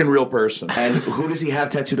fucking real person. and who does he have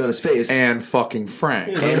tattooed on his face? And fucking Frank.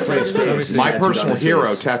 And Frank's face. is My tattooed on personal his hero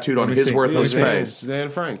face. tattooed on me his see. worthless Xan- face.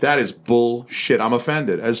 Xan Frank. That is bullshit. I'm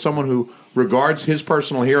offended. As someone who regards his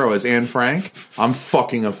personal hero as Anne Frank, I'm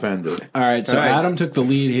fucking offended. All right, so All right. Adam took the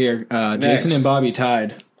lead here. Jason and Bobby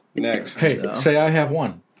tied, Next. Hey, say I have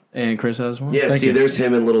one. and Chris has one. Yeah, Thank see, you. there's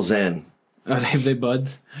him and Little Xan. Are they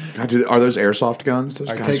buds? God, are those airsoft guns? Those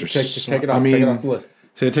All right, guys take are it off. I take it mean, off the list.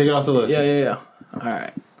 So take it off the list. Yeah. All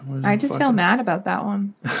right. I just feel mad about that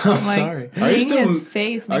one. I'm Like, sorry. Are you seeing still- his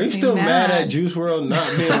face makes Are you me still mad at mad. Juice WRLD not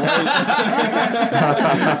being white?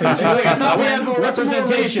 We have more What's more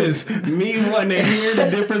representation. racist? Me wanting to hear the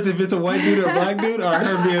difference if it's a white dude or a black dude, or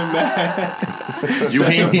her being mad you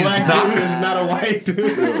mean the he's black not? dude is not a white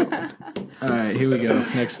dude? All right, here we go.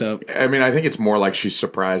 Next up. I mean, I think it's more like she's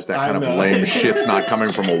surprised that kind of know. lame shit's not coming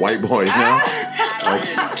from a white boy, you know? Like,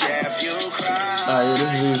 This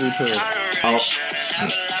is easy too.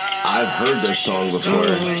 I've heard this song before.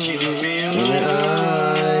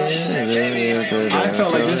 I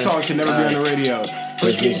felt like this song should never be on the radio.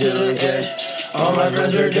 Push me to the edge. All my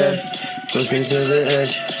friends are dead. Push me to the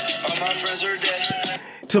edge.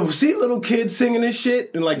 To see little kids singing this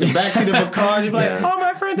shit in like the backseat of a car, you're like, Yeah. "All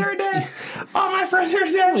my friends are dead. All my friends are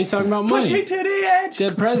dead." He's talking about Push money. me to the edge.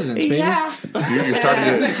 Dead presidents, baby. Yeah.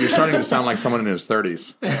 you're starting to sound like someone in his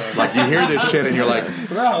 30s. Like, you hear this shit and you're like,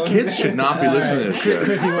 Bro, kids should not be listening to this shit.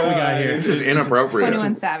 Chrissy, what we got here? This is inappropriate.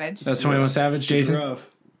 21 Savage. That's 21 Savage, Jason. rough.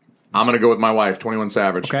 I'm going to go with my wife, 21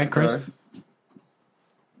 Savage. Okay, Chris.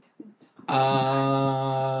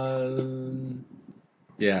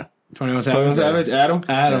 Yeah. 21 21 Savage. Savage, Adam.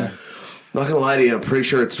 Adam. Not gonna lie to you, I'm pretty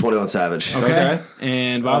sure it's 21 Savage. Okay. Okay.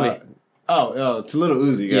 And Bobby. Oh, it's a little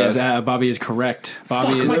Uzi, guys. Yes, Bobby is correct.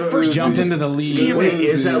 Bobby my is first jumped Uzi. into the lead. Wait,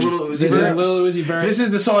 is that Little Uzi This is Vert? Lil Uzi Vert. This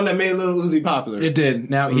is the song that made Lil Uzi popular. It did.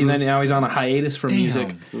 Now he's on a hiatus from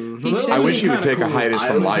music. He should I wish be. he would take a cool. hiatus I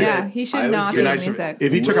from was- life. Yeah, he should I was not be getting in Nice if- music.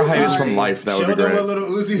 If he took a hiatus from life, that would Show be them great. what Lil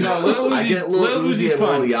Uzi's I get Lil Uzi and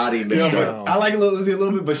Lil Yachty mixed up. I like Lil Uzi a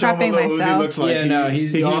little bit, but show me what Prepping Lil Uzi myself. looks like. Yeah, no,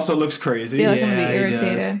 he also looks crazy. I feel like I'm gonna Yeah, be he does.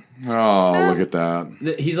 irritated. Oh, look at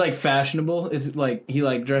that. He's like fashionable. It's like he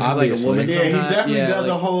like dresses Obviously. like a woman. Yeah, he sometimes. definitely does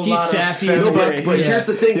a whole he's lot of sassy feminine- as No, fuck. but Yeah. here's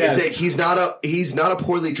the thing: Yes. is that he's not a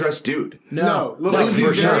poorly dressed dude. No, Lil Like, Uzi's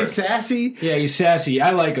for very sure. sassy. Yeah, he's sassy.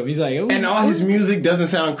 I like him. He's like, ooh, And all his music doesn't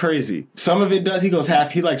sound crazy. Some of it does. He goes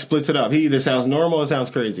half. He like splits it up. He either sounds normal or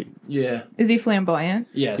sounds crazy. yeah, Is he flamboyant?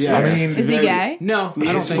 yes. Yeah. I mean, Is he gay? No, I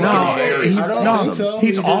don't He's think fucking so. very he's, awesome. no,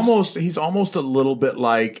 He's he's almost a little bit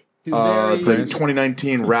like very- the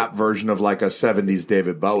 2019 rap version of like a 70s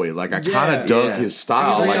David Bowie. Like, I kind of dug Yeah. his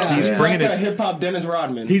style. Like, he's bringing his hip hop Dennis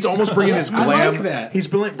Rodman. He's almost bringing his I glam. like that. He's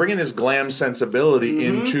bringing his glam sensibility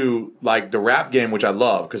into like the rap game, which I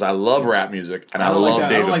love because I love rap music and I, don't love like that. I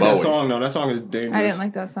David don't like Bowie. that song though. That song is dangerous. I didn't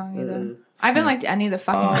like that song either. I haven't liked any of the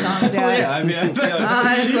fucking songs Yeah, yet. I mean,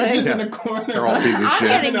 Honestly. She's just in the corner. They're all pieces of I'm shit.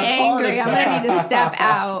 getting a angry. I'm heart gonna need to step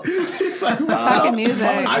out. Fucking music.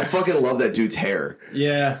 I fucking love that dude's hair.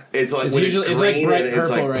 yeah. It's like It's when usually- it's it's like green bright and it's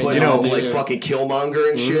like purple right put now. off You know, like yeah. fucking Killmonger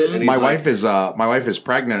and shit. And he's My like, wife is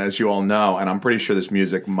pregnant, as you all know, and I'm pretty sure this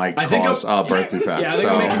music might I think cause I'm- birth defects. Yeah, I think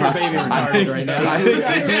I'm making your baby retarded right now.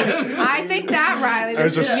 I think that, Riley,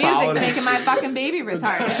 There's this a music's solid- making my fucking baby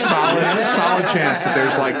retarded. solid chance that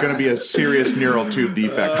there's like going to be a serious neural tube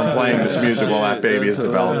defect from playing this music while that baby is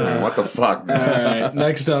developing. What the fuck? All right.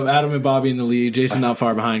 Next up, Adam and Bobby in the lead. Jason not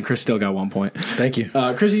far behind. Chris still got 1 point. Thank you.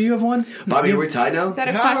 Chrissy, you have one? Bobby, are we tied now? Is that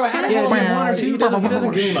a question? Yeah, do you have one or two? He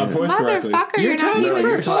doesn't give me my points correctly. Motherfucker, you're not tied. even No,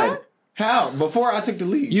 you're tied. How? Before I took the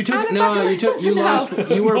lead. You took you lost.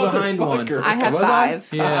 You were behind one. I have 5.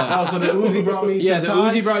 Yeah. Oh, so the Uzi brought me. Yeah, to the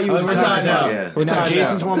tie? Uzi brought you. We're tied now. Yeah. We're Now tied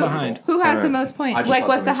Jason's now. one behind. Who has All the right. most points? I just Like, thought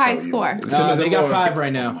what's the somebody high saw you. score? They got Moore. 5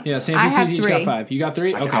 right now. Yeah, Sam I have VC's got 3. 5. You got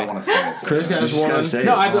 3. I kind of Okay. want to say it. Chris got just gotta one. say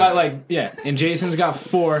No, it. I like and Jason's got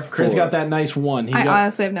 4. Chris got that nice 1. He's I got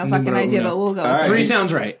honestly have no fucking numero idea, uno. but we'll go. All with right. 3 3.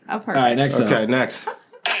 sounds right. Oh, perfect. All right, next up. Okay, next.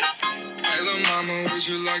 Hey, little mama, would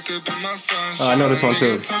you like to be my sunshine? Oh, I know this one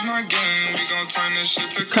too. Touch my game, we gon' turn this shit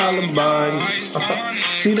to Columbine.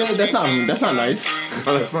 See, that's not nice.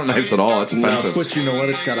 Oh, that's not nice at all. That's offensive. But you know what?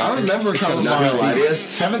 It's got. I remember Not gonna lie Columbine. to you.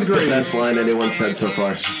 7th It's the grade. best line anyone said so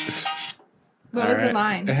far. What was the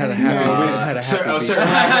line? It had a happy. Sarah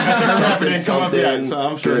Something, didn't come up yet, so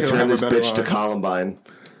I'm sure gonna he'll turn have a this better bitch to line. Columbine.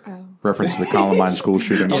 Reference to the Columbine school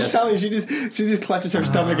shooting. I'm telling you, she just clutches her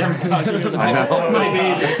stomach every time she goes. I know. Oh, my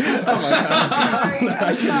baby. I'm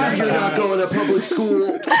sorry. You're not going to public school.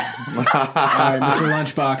 All right, Mr.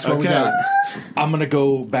 Lunchbox, what we Okay. got? I'm gonna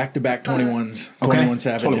go back-to-back 21s. Okay. 21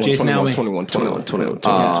 Savage. Jason Alwyn. 21.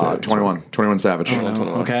 21 Savage.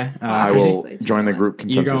 Okay. I will join the group You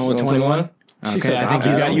consensus. going with 21? Okay, says I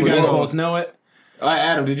think you guys both know it. All right,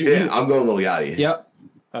 Adam, did you? Yeah, I'm going Lil Yachty. Yep.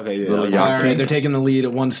 Okay, yeah. Lil All Yachty. right, they're taking the lead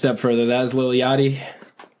 1 step further. That is Lil Yachty.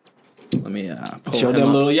 Let me pull Show him them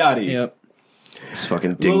up. Lil Yachty. Yep. It's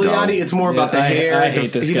fucking ding Lil dong. Yachty, it's more about the Yeah, hair. I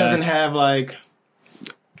hate this he guy. doesn't have like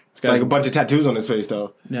a bunch of tattoos on his face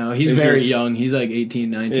though. No, he's It's very just- young. He's like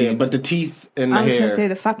 18, 19. Yeah, but the teeth and the I was hair. gonna say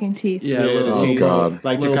the fucking teeth. yeah, Yeah, little, the teeth. God.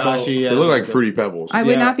 Like Little Tekashi. They look like Fruity Pebbles. I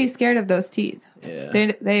would Yeah. not be scared of those teeth.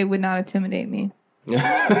 Yeah. They would not intimidate me.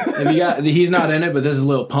 If you got, he's not in it, but this is a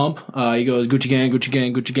little pump. He goes Gucci gang, Gucci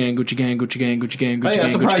gang, Gucci gang, Gucci gang, Gucci gang, Gucci gang, Gucci Oh, yeah, I'm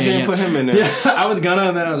gang. surprised Gucci you gang, didn't put him in there. Yeah, I was gonna,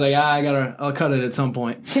 and then I was like, I'll cut it at some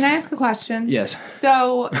point. Can I ask a question? Yes.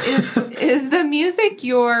 So is the music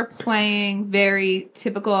you're playing very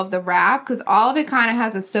typical of the rap? Because all of it kind of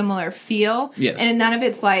has a similar feel. Yes. And none of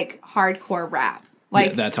it's like hardcore rap.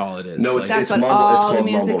 Like Yeah, that's all it is. No, Like, it's, That's it's what mumble. all It's the called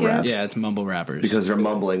music mumble is? rap yeah, it's mumble rappers. because they're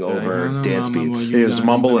mumbling over Like, dance beats. Is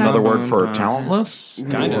mumble another word for talentless?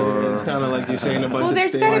 Kind of. It's kind of like you're saying a bunch well, of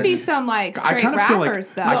there's things. got to be some like I straight kinda feel like- rappers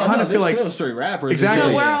though. I kinda No, feel like- still straight rappers.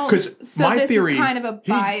 Exactly. so we're all, 'Cause so my this theory- is kind of a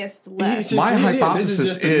biased list. My Yeah, this is hypothesis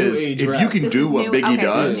just the new is age if rap. you can This do is what new- Biggie okay, this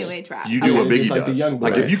does, is new age rap. you do what Okay. Biggie Just like the does. young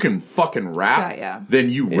Like boys. if you can fucking rap, Yeah. then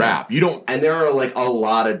you rap. You don't. And there are like a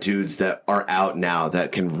lot of dudes that are out now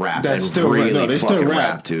that can rap That's and still really no, there's fucking still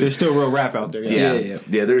rap, dude. There's still real rap out there. yeah.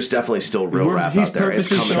 There's definitely still real rap He's out there. It's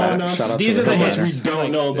purposely coming showing back. us Shout out These to are the how much hits. we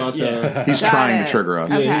don't know about the. He's Got trying it. to trigger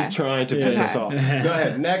us. Okay. Yeah, he's trying to piss us off. Go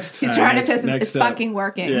ahead, next. He's trying to piss us. next It's up. fucking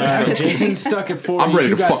working. Yeah. All right, Just kidding. Jason's stuck at 4. I'm ready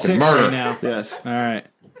You to got fucking 6 murder. right now. Yes. All right.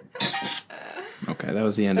 Okay, that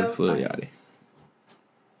was the end of Lil Yachty.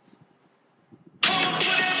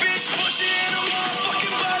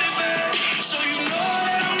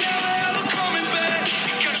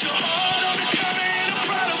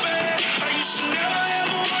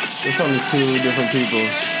 It's only 2 different people.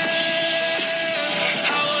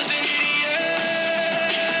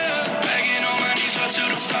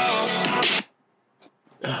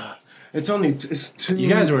 It's only it's 2. You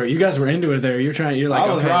guys were into it there. You're trying. You're like I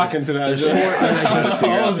was okay, rocking to that. There's joke. 4.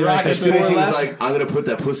 I was rocking As to soon as he that. was like, I'm gonna put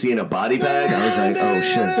that pussy in a body bag, I was like, oh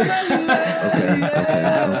shit.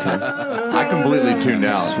 Okay. I completely tuned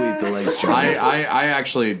out. Sweep the legs, Johnny. I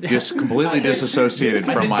actually completely disassociated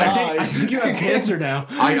from my. I think you have cancer now.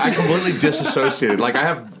 I completely disassociated. Like I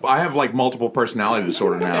have like multiple personality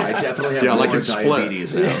disorder now. I definitely have Yeah, like more it's split.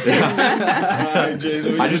 diabetes now. Alright,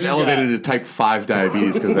 Jason, I just elevated to type 5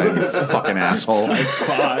 diabetes because that fucking asshole.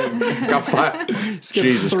 5. Got 5.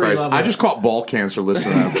 Jesus 3 Christ! levels. I just caught ball cancer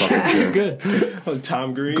listening to that fucking shit. Good. Oh,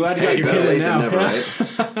 Tom Green. Glad you got Hey, your better kid late in than now. never, right?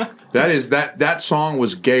 That song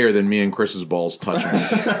was gayer than me and Chris's balls touching.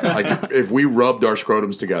 Like if we rubbed our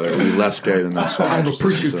scrotums together, it would be less gay than that song. I just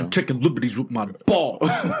appreciate listened you to. taking liberties with my balls.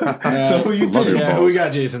 So who you Love your pick? Yeah, who we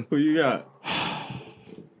got, Jason? Who you got? I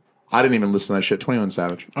didn't even listen to that shit. 21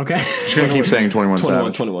 Savage. Okay. Just gonna keep saying 21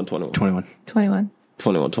 Savage. 21. 21.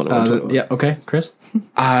 Yeah. Okay, Chris.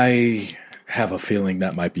 I have a feeling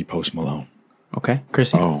that might be Post Malone. Okay,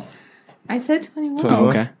 Chris. Oh, I said 21. Oh,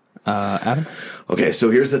 okay. Adam. Okay,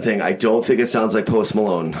 so here's the thing. I don't think it sounds like Post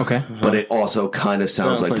Malone. Okay. But it also kind of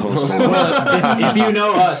sounds like Post Post Malone. If you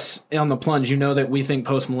know us on the plunge, you know that we think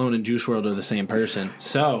Post Malone and Juice WRLD are the same person.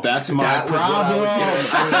 So That's my That was what problem.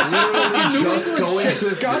 I was literally just going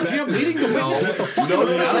to. Goddamn leading the witness. What the fuck? No,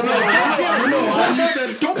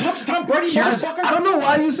 Don't touch Tom Brady, motherfucker. I don't know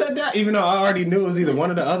why you said that, even though I already knew it was either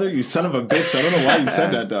one or the other. You son of a bitch. I don't know why you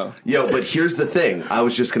said that, though. Yo, but here's the thing. I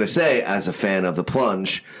was just going to say, as a fan of The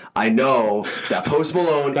Plunge, I know that Post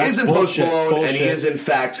Malone That's isn't bullshit. Post Malone, and he Bullshit. is in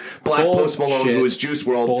fact Black Post Malone, Bullshit. who is Juice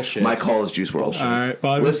World. Bullshit. My call is Juice World. All right,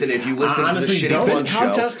 Bobby. Listen, if you listen Honestly, to the Shitty this Plunge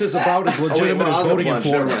contest show, is about as legitimate as voting in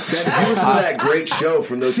Florida. If you listen to that great show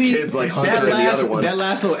from those kids like Hunter and the other one, That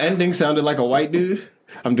last little ending sounded like a white dude.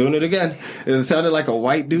 I'm doing it again. It sounded like a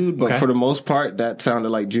white dude, but Okay. for the most part, that sounded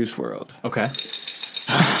like Juice World. Okay.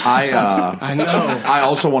 I know. I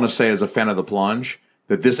also want to say, as a fan of the Plunge,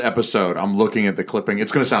 that this episode, I'm looking at the clipping.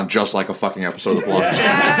 It's going to sound just like a fucking episode of the Plunge.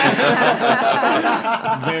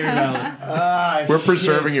 Very valid. We're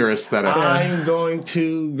preserving your aesthetic. I'm going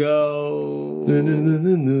to go.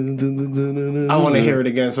 I want to hear it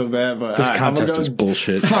again so bad, but This I'm contest gonna is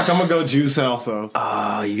bullshit. Fuck, I'm gonna go Juice also.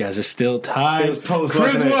 Oh, you guys are still It tied. was Post,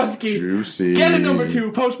 Chris wasn't it? Muskie. Juicy. Get it number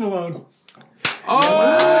 2, Post Malone.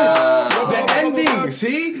 The ending.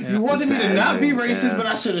 See, you wanted me to not be racist, but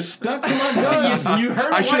I should have stuck to my guns. You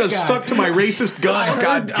heard I should have stuck to my racist guns.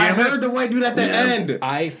 God I damn heard it. the white dude at the end.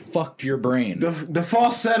 I fucked your brain. The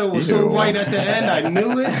falsetto was so white at the end, I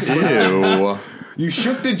knew it. Ew. You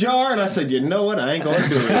shook the jar, and I said, "You know what? I ain't gonna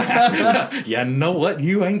do it." You know what?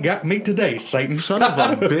 You ain't got me today, Satan. Son of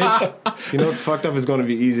a bitch. You know what's fucked up? It's gonna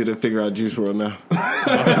be easy to figure out Juice WRLD now. All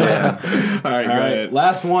right, All go right, ahead.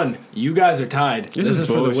 last one. You guys are tied. This is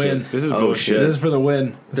for the win. This is Oh, bullshit. shit. This is for the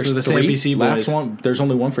win. There's for the three? CNBC boys. Last one. There's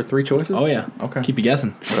only one for 3 choices? Oh yeah. Okay. Keep you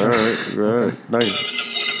guessing. All right. Nice.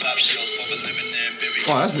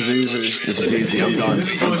 Oh, that's easy. this is easy. I'm done. This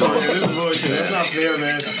is bullshit. That's not fair,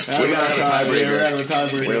 man. We got a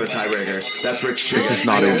tiebreaker. We have a tiebreaker. That's Rich Chicken. This is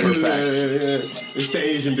not I know over. for a fact. It's the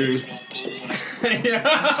Asian dude.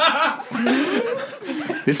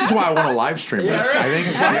 This is why I want to live stream this. I think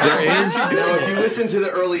there is. Now, if you listen to the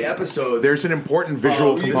early episodes, There's an important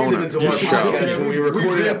visual listen component to to our the show. podcast when we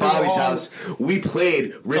recorded at Bobby's house. We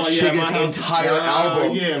played Rich Chigga's entire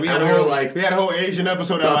album, Yeah, and we were like, we had a whole Asian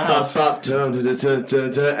episode at my house. and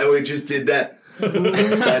we just did that.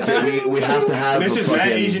 That's it. We have to have And it's the just mad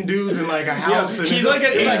fucking. Asian dudes in like a house. and He's it's like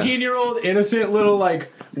an 18-year-old innocent little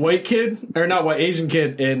like white kid or not white Asian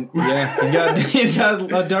kid, and yeah, he's got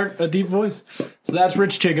a deep voice. So that's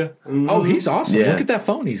Rich Chigga. Oh, he's awesome. Yeah. Look at that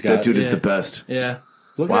phone he's got. That dude is Yeah. the best. Yeah,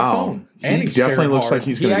 Look at that Wow. phone. And He he's definitely staring looks hard. like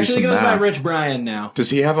he's he going to do actually some goes by math. Rich Brian now. Does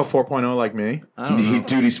he have a 4.0 like me?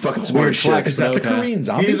 Dude, he's fucking smart as shit. flex. Is that the Okay. Korean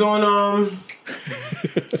zombie? He's on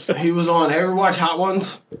he was on. Ever watch Hot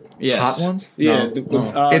Ones? Yes. Hot ones? Yeah.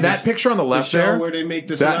 In that picture on the left show there, where they make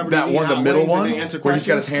the that celebrity one, eat the hot middle wings and one, they answer where he's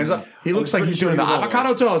got his questions? hands up, he looks like pretty he's sure doing the he was on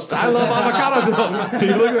avocado toast. I love avocado toast.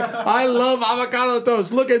 I love avocado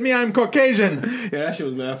toast. Look at me, I'm Caucasian. Yeah, that shit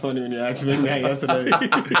was mad funny when you asked me that yesterday.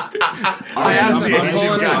 I asked the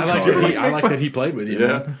Asian guy. I like that he played with you,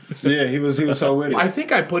 man. Yeah, he was so with it. I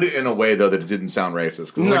think I put it in a way though that it didn't sound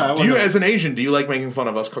racist. 'Cause, No, like, it do you, wasn't. as an Asian, do you like making fun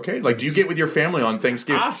of us Caucasian? Like, do you get with your family on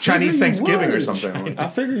Thanksgiving, I figure Chinese you Thanksgiving or would. something? I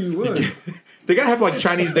figure you would. They gotta have like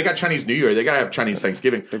Chinese. They got Chinese New Year. They gotta have Chinese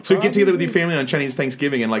Thanksgiving. So you get together with your family on Chinese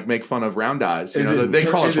Thanksgiving and like make fun of round eyes. You Is know, it they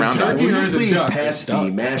tur- call us is it round turkey eyes. or is it Please duck? pass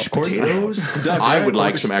the mashed potatoes. I would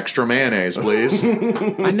like some extra mayonnaise, please.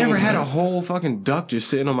 I never had a whole fucking duck just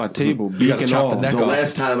sitting on my table, beaking chop off. the neck The off.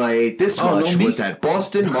 last time I ate this Oh, no much meat? was at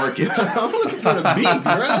Boston Market. I'm looking for the beak,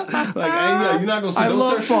 bro. Like, hey, you're not gonna see I no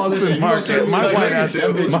love listen, Boston you gonna serve Market. me My like white ass, that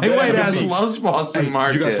bitch my better white than ass me. loves Boston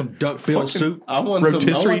Market. You got some duck-billed soup? I want some. I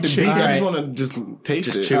rotisserie want the beak. chicken. I just want to just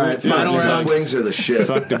taste it. chew All right, it. final Duck round. wings are the shit.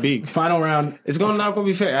 Suck the beak. Final round. It's not gonna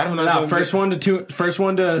be fair. Adam and I. Now, gonna first get- one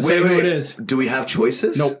to say who it is. Do we have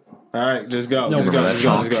choices? Nope. All right, just go. No, Just go. that's Just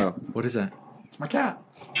go. Just go. What is that? It's my cat.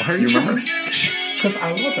 Why are You you remember? Because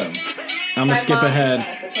I love him. I'm gonna skip ahead.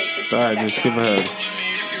 All right, just skip ahead.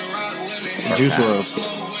 Juice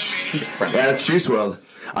WRLD. Yeah, it's Juice WRLD.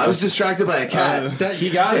 I was distracted by a cat. He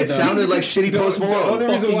got It sounded like shitty Post The only Malone.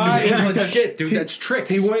 reason why is Fucking because shit, dude. That's tricks.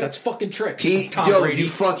 He went- That's fucking tricks. He distracted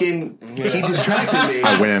me.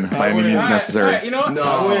 I win by any means necessary. All right, you know what?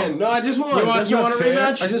 No. No, I just won. You want- That's you not want a fair.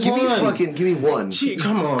 rematch? I just Give won. me one. Gee,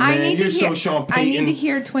 come on, man. I need You're to so hear. Sean I need Payton. to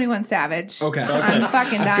hear 21 Savage. Okay. I'm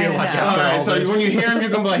fucking dying to like know. All right, all so this. when you hear him, you're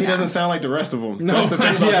gonna be like, he doesn't sound like the rest of them. That's the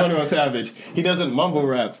thing about 21 Savage. He doesn't mumble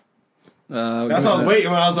rap. That's what I was waiting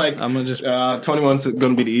when I was like, I'm gonna just. 21's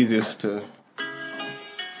gonna be the easiest to.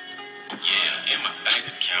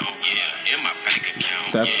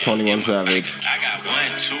 That's 21 Savage. I got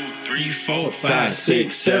 1, 2, 3, 4, 5,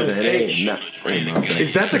 6, 7, 8, 9.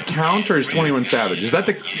 Is that the count or is 21 Savage? Is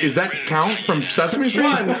that count from Sesame Street?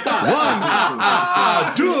 One,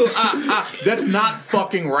 two, That's not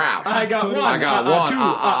fucking rap. I got one. I got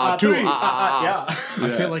one. Two. Yeah. I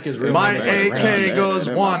feel like his real My name is like AK goes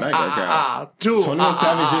man, one, that guy. two, 21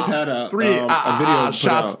 Savage just had a three, a video put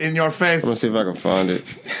shots out. in your face. I'm gonna see if I can find it.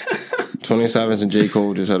 20 Savage and J.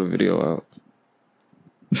 Cole just had a video out.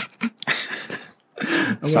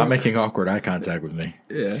 Stop making awkward eye contact with me.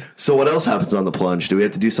 Yeah. So what else happens on the plunge? Do we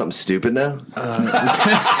have to do something stupid now? Should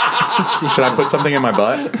I put something in my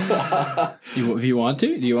butt? If you want to,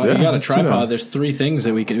 you got a let's do that. tripod. There's 3 things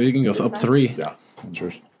that we can go up 3. Yeah,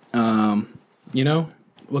 sure. You know,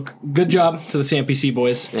 look, good job to the SamPC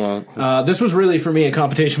boys. This was really for me a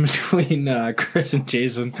competition between Chris and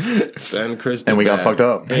Jason. And Chris, And we got fucked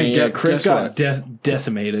up. And Hey, Chris guess got what?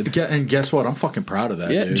 decimated. And guess what? I'm fucking proud of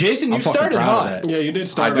that, Yeah, dude. Jason, you I'm fucking started proud hot. of that. Yeah, you did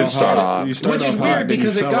start. I did start hot. You started Which is off hot, weird then you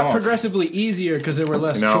because it fell got off. progressively easier because there were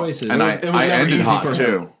less No, choices. and It was I never ended easy hot for him.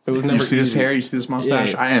 too. It was You never see this easy. hair? You see this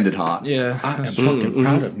mustache? Yeah. I ended hot. yeah. I am fucking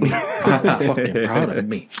proud of me. I'm fucking proud of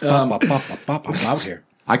me. I'm out here.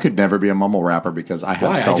 I could never be a mumble rapper because I have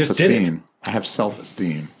Why? I just did it. self-esteem. I have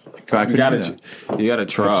self-esteem. I You could gotta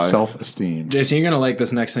try. self-esteem. Jason, you're gonna like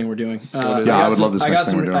this next thing we're doing. Yeah, I would love this next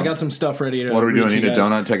thing we're doing. I got some stuff ready to. What are we read doing? to you Eating a guys.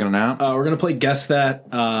 donut, taking a nap? We're gonna play Guess That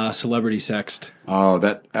Celebrity Sext. Oh,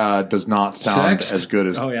 that does not sound Sext? as good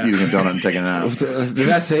as Oh, yeah. eating a donut and taking a nap. Did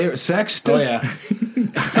I say it? Sext? Oh yeah.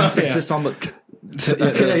 Emphasis on the.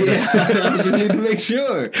 Okay, yeah. I just need to make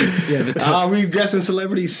sure. Yeah, Are we guessing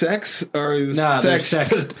celebrity sex or Nah, they're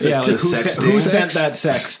sext? sext. Yeah, like who Sexting. sent that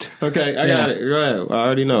sext? Okay, I got it. Go ahead. I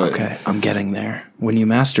already know it. Okay, I'm getting there. When you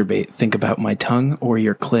masturbate, think about my tongue or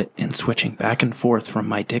your clit and switching back and forth from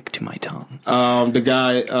my dick to my tongue. The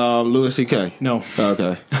guy, Louis C.K. No.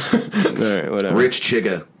 Okay. All right, whatever. Rich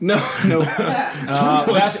Chigga. No.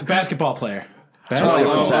 Basketball player.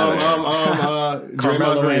 Draymond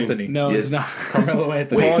Carmelo Green. Anthony. No, Yes. it's not. Carmelo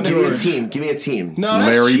Anthony. Wait, give me a George. team. Give me a team. No, that's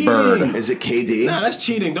Larry cheating. Bird. Is it KD? Nah, that's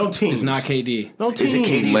cheating. Don't team. It's not KD. Don't Is it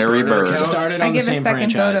team. KD's Larry burner Bird. account? Started I on the give a same second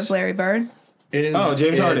vote franchise. of Larry Bird. Oh,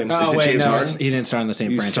 James Harden. Is Oh it wait, James no, Harden? he didn't start on the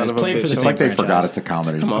same You franchise. son of a Played for bitch. the It's same like they franchise. forgot it's a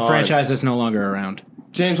comedy. Come A on. franchise that's no longer around.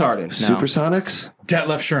 James Harden. Supersonics?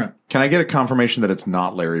 Detlef Shrimp. Can I get a confirmation that it's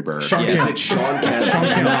not Larry Bird? Sean Is Kemp. it Sean Kemp? It's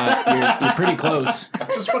not. You're pretty close. I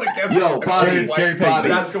just want to guess. Yo, Bobby, Gary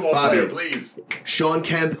Payton. Bobby, please. Sean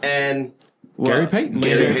Kemp and Gary Payton.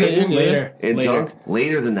 Gary Payton Later. in dunk?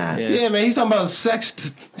 Later than that. Yeah. Yeah, man, he's talking about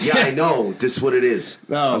sex. Yeah, I know. This is what it is.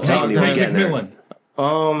 No, I'm telling you, I'm Hank getting there.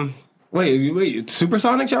 McMillan. Wait,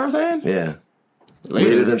 Supersonics, y'all were saying? Yeah.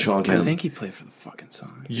 Later than Sean I Kemp. think he played for the fucking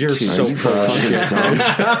Suns. You're so full of shit.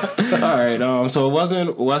 All right, so it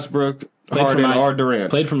wasn't Westbrook, Harden, or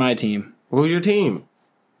Durant. Played for my team. Who's your team?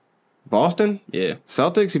 Boston? Yeah,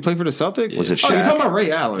 Celtics? He played for the Celtics? Was it Oh, you're Shaq? talking about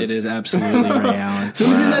Ray Allen. it is absolutely Ray Allen. As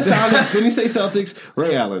soon as he said Celtics, didn't he say Celtics?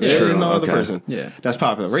 Ray Allen. There True, is no other okay. person. Yeah. That's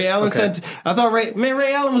popular. Ray Allen said, I thought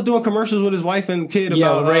Ray Allen was doing commercials with his wife and kid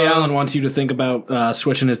Yeah, about. Ray Allen wants you to think about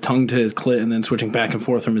switching his tongue to his clit and then switching back and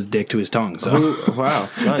forth from his dick to his tongue. So Wow.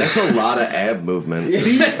 Nice. That's a lot of ab movement.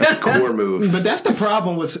 That's a core move. But that's the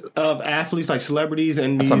problem with athletes like celebrities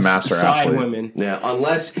and these a master side athlete. women. Yeah,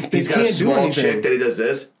 unless he's got a can't do small anything. chick that he does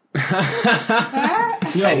this.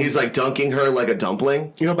 And he's like dunking her like a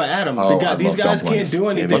dumpling. You know, but Adam, Oh, I these love guys dumplings. can't do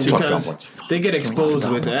anything Yeah, me too. because Dumplings. they get exposed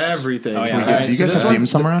with everything. Oh, yeah. man. All right, Do you so guys this have one- dim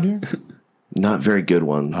sum around here? Not very good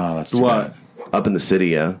one. Oh, that's too What? Up in the city,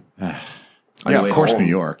 yeah. bad. On Yeah, your way of course, home. New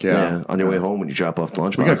York. Yeah. On your way home when you drop off the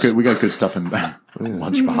lunchbox. We got good stuff in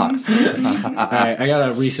lunchbox. all right, I got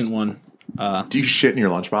a recent one. Do you shit in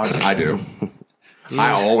your lunchbox? I do.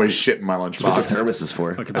 I always shit in my That's what the lunchbox. thermos is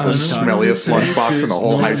for. The smelliest lunchbox in the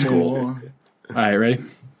whole high school. All right, ready?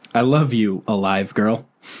 I love you, alive girl.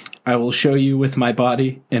 I will show you with my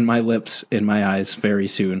body and my lips and my eyes very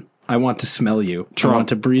soon. I want to smell you. Trump. I want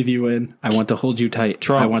to breathe you in. I want to hold you tight.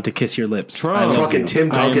 Trump. I want to kiss your lips. Trump. I love Fucking you.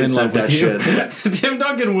 Tim I am Duncan in said love that with you. shit. Tim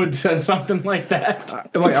Duncan would said something like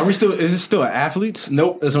that. Wait, are we still? Is it still athletes?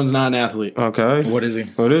 Nope, this one's not an athlete. Okay. What is he?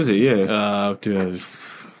 What is it? Yeah.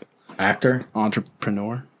 Actor?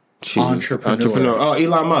 Entrepreneur? Jeez. Entrepreneur. Oh,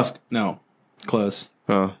 Elon Musk. No, close.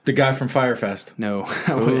 Oh. The guy from Firefest. No,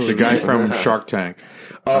 The guy from Shark Tank.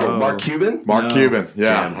 Oh, Mark Cuban? Mark Cuban.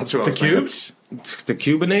 Yeah. That's what I The was thinking. Cubes? The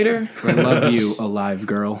Cubinator. I love you, alive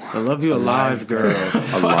girl. I love you, alive girl.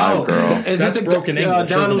 Alive girl. Is That's it the, broken English,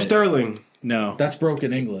 Donald isn't it? Sterling. No, That's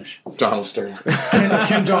broken English. Donald Sterling.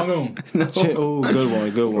 Kim Jong-un. Oh, good one,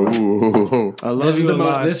 good one. Ooh. I love you,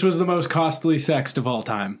 alive. this was the most costly sext of all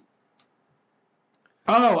time.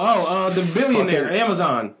 The billionaire,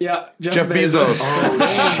 Amazon. Yeah, Jeff Bezos.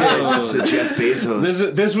 Oh, shit. It's the Jeff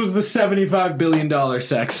Bezos. This was the $75 billion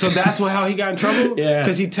sex. So that's how he got in trouble? Yeah.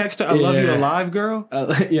 Because he texted, I love you, Yeah. alive girl?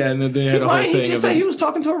 Yeah, and then they had a whole Why thing. he just of said his- he was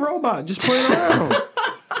talking to a robot, just playing around.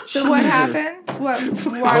 So what happened? Why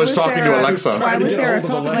I was talking there to a- Alexa. Why was there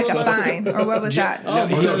Hold of like a Alexa. fine, or what was that? No,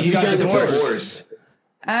 he got He's got divorced. divorce.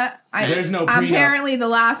 There's no I'm prenup. apparently the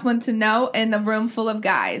last one to know in the room full of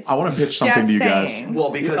guys. I want to pitch something Just to you guys. saying.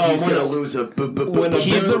 Well, because he's going to lose a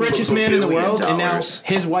He's the richest man in the world, and now $1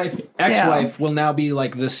 his ex-wife, will now be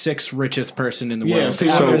like the 6th richest person in the world see,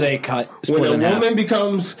 after so they split when a in half. woman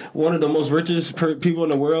becomes one of the most richest people in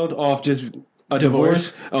the world off just a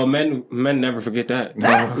divorce, men never forget that.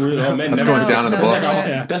 Men That's going down in the books.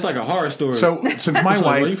 That's like a horror story. So since my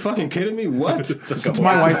Are you wife, fucking kidding me? What? since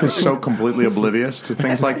my wife is so completely oblivious to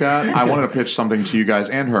things like that, I wanted to pitch something to you guys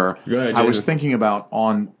and her. Go ahead, I was Jason. thinking about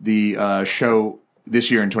on the show this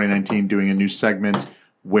year in 2019 doing a new segment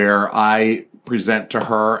where I present to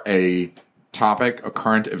her a topic, a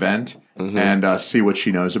current event, and see what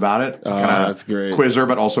she knows about it. That's great. Quiz her,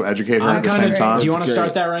 but also educate her at the same time. Do you want to Great.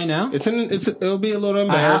 start that right now? It'll be a little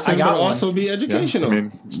embarrassing, got but one. also be educational. I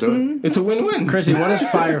mean, let's do it. It's a win-win. Chrissy, what is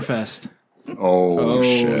Firefest? Oh,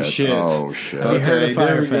 shit. Oh, Have you heard of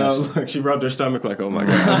there we go. Firefest? Look, she rubbed her stomach like, oh my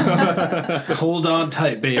god. Hold on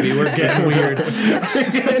tight, baby. We're getting weird.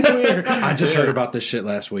 I just heard about this shit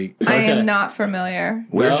last week. I am not familiar.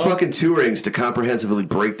 Where's fucking 2 rings to comprehensively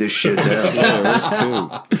break this shit down?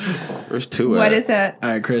 Where's two? What is it? All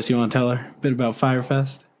right, Chris, you want to tell her a bit about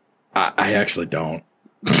Firefest? I actually don't.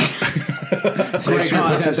 Thanks for your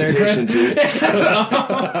participation, dude.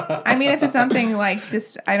 I mean, if it's something like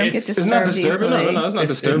this, I don't get It's disturbed not disturbing. easily. No, it's not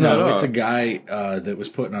disturbing at all. It's a guy that was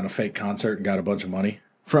putting on a fake concert and got a bunch of money.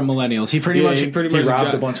 From millennials. He pretty much He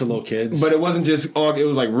robbed a bunch of little kids. But it wasn't just all. It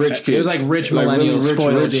was like rich kids. It was like rich millennials,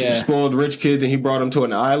 spoiled rich kids, and he brought them to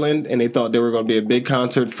an island, and they thought there were going to be a big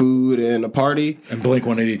concert, food, and a party. And Blink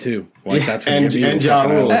 182. Like that's and gonna be and Ja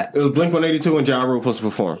fucking Rule. island. It was Blink 182 and Ja Rule supposed to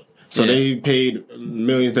perform. So they paid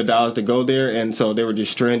millions of dollars to go there, and so they were just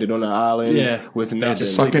stranded on the island with nothing.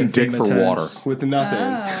 Sucking dick for water. With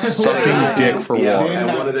nothing. Sucking dick for Yeah, water.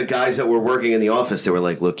 and one of the guys that were working in the office, they were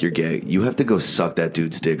like, "Look, you're gay. You have to go suck that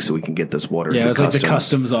dude's dick so we can get this water." Yeah, for it was like the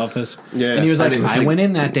customs." customs office. Yeah. And he was like, And it was I like- went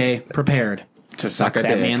in that day prepared To suck a that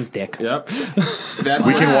dick. man's dick. Yep. That's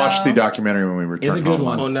We can watch the documentary when we return It's a good home.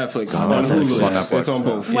 one. on Netflix. On On Netflix. Hulu. On Netflix. It's on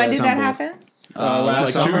both. When it's did on that both. happen?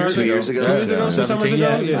 Last like 2 summer. years ago. 2 years ago. 2 years ago? 2 summers 17, ago?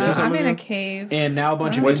 yeah. Yeah, 2 I'm summers in a ago. cave. And now a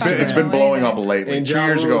bunch of Well, It's been blowing up lately. And 2 Ja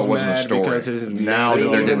years ago, Rule's it wasn't a mad story. because his Now views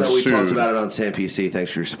they're Even getting though we talked sued. about it on Sam PC,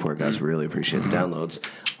 thanks for your support, guys. We really appreciate the downloads.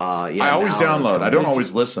 Yeah, I always now download. it's- I don't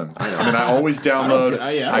always listen. I mean, I always download.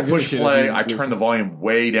 I don't I give a push shit play. if you I turn listen. the volume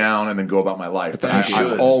way down and then go about my life. But You I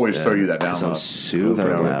should. always Yeah. throw you that 'Cause I'm download. super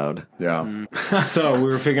Yeah. loud. Yeah. So we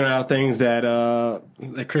were figuring out things that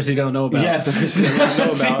that Chrissy don't know about. yes, that Chrissy doesn't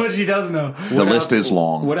know See about. what she does know. The list is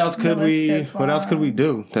long. What else could The we? list is What else could we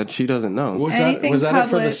do that she doesn't know? Was Anything that it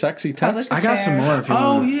for the public- sexy public text? I got some more if you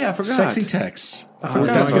Oh want. yeah, I forgot. Sexy text. I forgot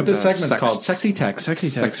forgot. That's about what this that. segment's called. Sexy text. Sexy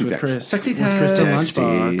text Sexy with text. Chris. Sexy With text. Chris the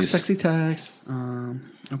Texties. Lunchbox. Sexy text.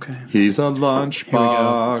 Okay. He's a Here we go.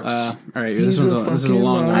 lunchbox. All right, this is a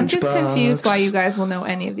long one. I'm just confused why you guys will know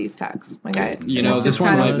any of these texts. Like You know, this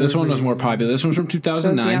one was more popular. This one's from goes beyond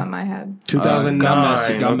 2009. my head. 2009.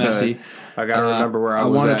 Got Okay. messy. I gotta remember where I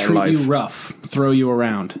was wanna at in treat life. you rough, throw you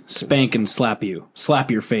around, spank and slap you, slap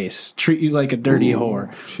your face, treat you like a dirty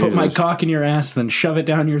whore, put my Jesus. cock in your ass, then shove it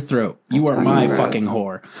down your throat. You are my fucking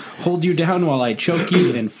whore. Hold you down while I choke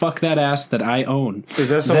you and fuck that ass that I own. Is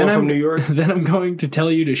that someone Then from I'm- New York? Then I'm going to tell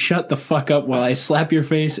you to shut the fuck up while I slap your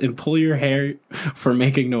face and pull your hair for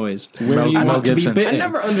making noise. Where do you Mel want to be Gibson. bitten? I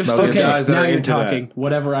never understood Okay, guys that now are you're into that. talking.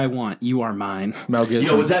 Whatever I want. You are mine. Mel Gibson.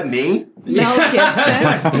 Yo, was that me? Mel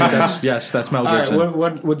Gibson. That's Mel All right, Gibson.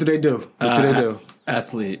 what do they do? What do they do?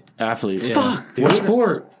 Athlete. Athlete. Fuck. What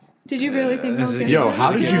sport? Did you really think Mel Gibson? Yo,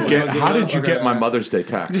 how did you get my Mother's Day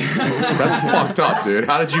text? That's fucked up, dude.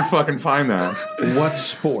 How did you fucking find that? What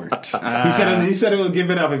sport? He said it will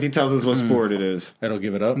give it up if he tells us what sport it is. It'll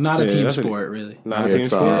give it up. Not a Yeah, team that's a- sport, really. Not a team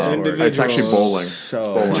It's, sport. Individual. it's actually bowling. So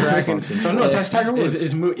Bowling. Track and Oh no, that's Tiger Woods.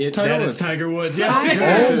 That is Tiger Woods. Yes.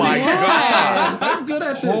 Oh my god. I'm good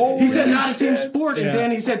at this. He said not a team sport, and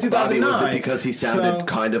then he said Bobby, 2009. was it because he sounded So-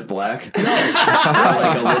 kind of black? No.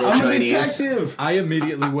 Like a little I'm a Chinese? detective. I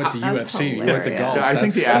immediately went to That's UFC. You went to hilarious. golf. Yeah, I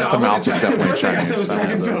think the ass to mouth is definitely Chinese.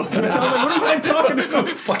 What am I talking about?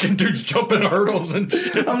 Fucking dudes jumping hurdles and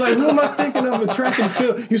shit. I'm like, who am I thinking of? A track and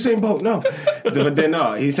field. Usain Bolt, no. But then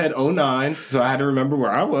no, he said 09, so I had to remember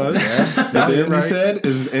where I was. But then you're he right. said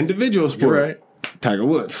is individual sport. You're right. Tiger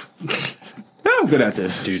Woods. I'm good at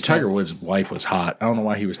this. Dude, Tiger Woods' wife was hot. I don't know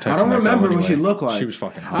why he was texting I don't that girl remember what anyway. she looked like. She was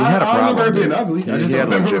fucking I, hot. had a I don't remember her problem, being ugly. I just he don't had a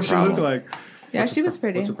remember what legit she looked problem. like. Yeah, she was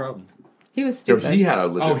pretty. What's the problem? He was Yo, stupid. he had a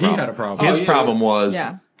legit Oh, he problem. had a problem. His Oh, yeah. problem was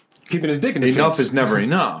Yeah. Keeping his dick in his enough face. is never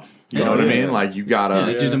enough. You know what I mean? Like you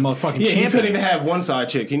gotta. Dude's a motherfucking Yeah, he champion. couldn't even have one side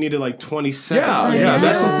chick. He needed like 27. Yeah,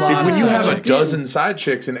 that's a lot lot. When of you side have a chicks. dozen side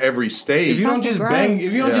chicks in every state, If you don't just Gross. bang,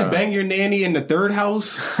 Yeah. bang your nanny in the third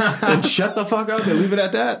house and shut the fuck up and leave it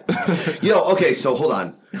at that. Yo, okay, so hold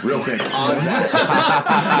on, real quick on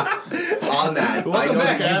that. On that, I know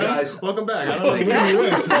that you guys. Welcome back. I don't know where you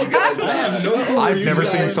went. You guys I've never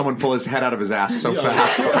seen someone pull his head out of his ass so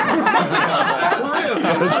fast.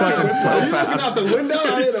 That was fucking so fast. Out the window.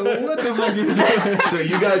 I didn't know what the fuck you did. So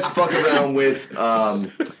you guys fuck around with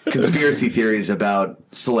conspiracy theories about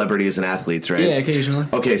celebrities and athletes, right? Yeah, occasionally.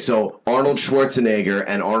 Okay, so Arnold Schwarzenegger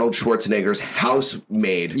and Arnold Schwarzenegger's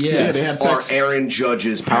housemaid Yes. they had are sex. Aaron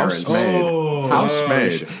Judge's parents.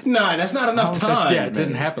 Housemaid. Nah, that's not enough time. Yeah, it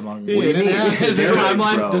didn't happen long ago. What do you mean? Does the Steroids,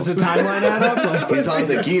 timeline? bro. Does the timeline add up? Like, He's on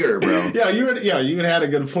the gear, bro. Yeah, you had a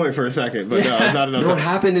good point for a second, but no, it's not enough You know what time.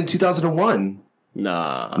 happened in 2001?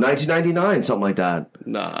 Nah. 1999, something like that.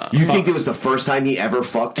 Nah. You think it was the first time he ever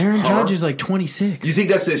fucked Aaron her? Judge is like 26. You think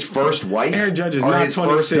that's his first wife? Aaron Judge is or not his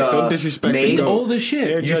 26. first Don't disrespect maid? the goat. old as shit.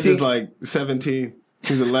 Aaron You Judge think- is like 17.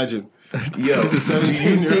 He's a legend. Yo, do you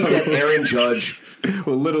 17-year-old. think that Aaron Judge... With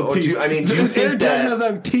little Or teeth. do you Aaron think Judge that has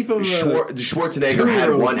like teeth of Schwarzenegger had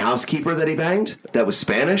two-year-old. one housekeeper that he banged that was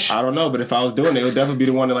Spanish? I don't know, but if I was doing it, it would definitely be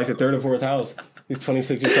the one in like the third or fourth house. He's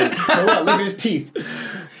 26 years old. So what? Look at his teeth.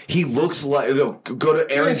 He looks like... Go to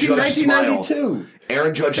Aaron see, Judge smile. 1992.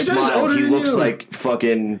 Aaron Judge Judge is smile. older He than looks you. like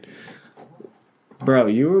fucking... Bro,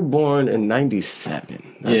 you were born in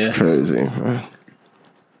 97. That's crazy. Huh?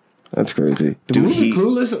 That's crazy. The Dude, movie he-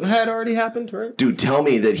 Clueless had already happened, right? Dude, tell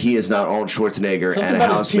me that he is not Arnold Schwarzenegger Something and a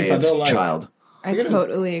about his teeth I housemaid's don't like. child. I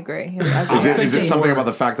totally agree. His ugly Is it teeth. something about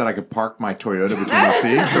the fact that I could park my Toyota between his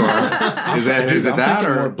teeth, or is it I'm that,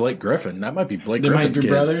 thinking more or Blake Griffin. That might be Blake They might Griffin's be kid.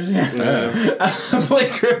 brothers. Yeah.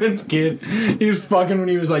 Blake Griffin's kid. He was fucking when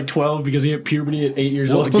he was like 12 because he had puberty at 8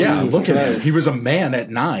 years Well, old. yeah, look at him. He was a man at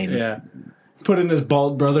 9. Yeah. Putting his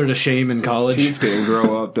bald brother to shame in college. Teeth didn't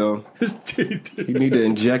grow up though. His teeth. You need to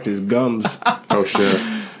inject his gums. oh shit?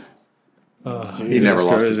 He never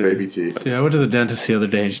lost his baby teeth. Yeah, I went to the dentist the other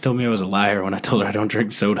day and she told me I was a liar when I told her I don't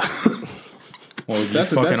drink soda. Well,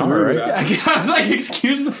 That's fucking that's are, rude. right? I was like,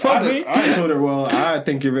 excuse the fuck me. I told her, well, I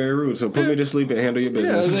think you're very rude, so put me to sleep and handle your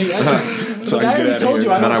Yeah, I was business. like, So I can get out of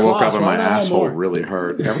here. And then I woke up and my asshole asshole really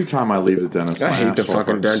hurt. Every time I leave the dentist, I my hate the asshole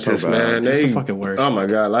fucking hurts dentist, so bad. man. It's the They- fucking worst. Oh my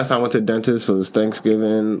god! Last time I went to the dentist was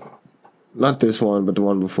Thanksgiving. Not this one, but the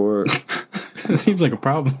one before. It seems like a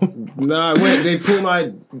problem. No, I went. They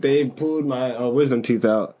pulled my wisdom teeth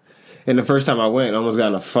out, and the first time I went, I almost got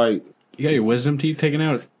in a fight. You got your wisdom teeth taken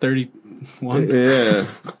out at 31? Yeah,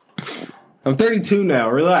 I'm 32 now.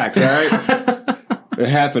 Relax, all right. It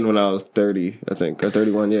happened when I was 30, I think, or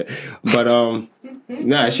 31. Yeah, but nah,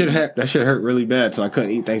 that shit hurt really bad, so I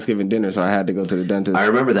couldn't eat Thanksgiving dinner, so I had to go to the dentist. I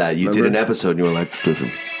remember that. You did an episode and you were like,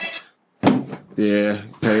 Yeah,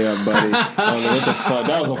 pay up, buddy. I don't know what the fuck.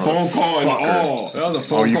 That was a phone call and all. That was a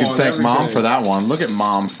phone Oh, you call. can and thank mom everything. for that one. Look at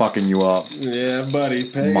mom fucking you up. Yeah, buddy.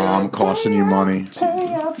 Pay Mom up. costing you money.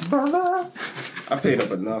 I paid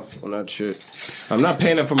up enough on that shit. I'm not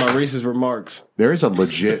paying up for my racist remarks. There is a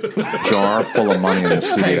legit jar full of money in the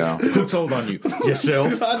studio. Who told on you?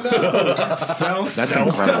 Yourself? Self. That's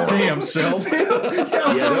incredible. Damn self. yeah,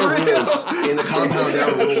 there are rules. In the compound, there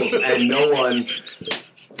are rules, and no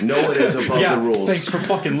one is above the rules. Thanks for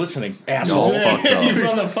fucking listening, Y'all asshole. fucked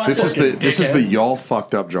up. This is the dickhead. y'all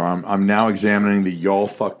fucked up jar. I'm now examining the y'all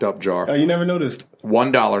fucked up jar. Oh, you never noticed?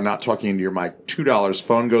 $1, not talking into your mic. $2,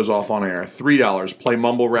 phone goes off on air. $3, play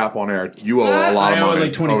mumble rap on air. You owe a lot of I owe money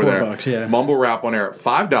like 24 over there. bucks, yeah. Mumble rap on air.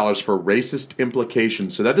 $5 for racist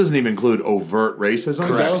implications. So that doesn't even include overt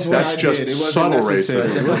racism. That was what That's I just did. It wasn't subtle necessary.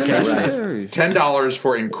 racism. It wasn't necessary. $10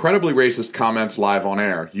 for incredibly racist comments live on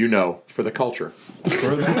air. You know, for the culture. I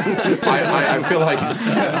feel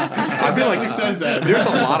like there's a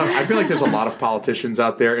lot of. I feel like there's a lot of politicians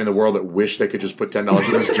out there in the world that wish they could just put $10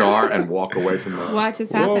 in this jar and walk away from it. What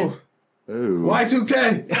just happened? Ooh,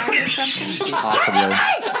 Y2K. possibly.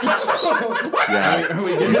 Yeah,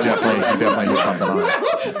 you definitely hit something on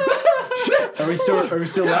it. Are we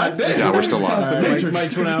still live? Yeah, we're still live.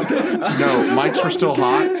 Mics went out. No, mics were still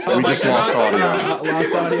hot. We just lost audio.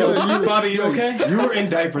 Lost audio. Bobby, you okay? You were in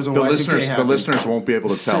diapers when The Y2K listeners, happened. won't be able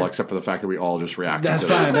to tell, except for the fact that we all just reacted. That's to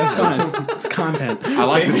fine. it. That's fine. It's content. I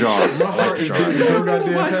like the jar. I like the jar. So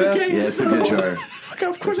goddamn fast. Yeah, it's a good jar. Fuck,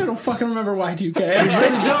 of course I don't fucking remember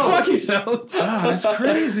Y2K. Fuck yourselves. Ah, that's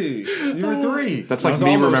crazy. You were 3. That's like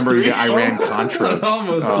me remembering the Iran Contra.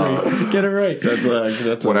 Almost three. Get it right.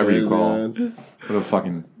 That's Whatever you amazing, call man. What a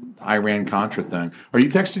fucking Iran-Contra thing. Are you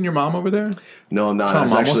texting your mom over there? No, I'm not. Tell I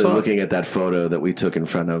was Mom actually what's up. looking at that photo that we took in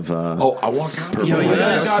front of. I want to. Yo, You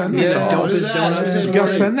gotta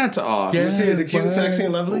send that to us. Did you see? Is it cute, sexy,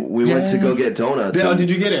 and lovely? We went to go get donuts. Oh, and- did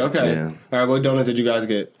you get it? Okay. Yeah. All right. What donut did you guys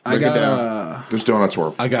get? I Break it got down. Those donuts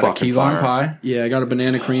were I got a fucking key lime fire. pie. Yeah, I got a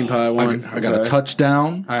banana cream pie one. I got a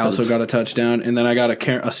touchdown. I also got a touchdown, and then I got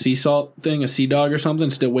a sea salt thing, a sea dog or something,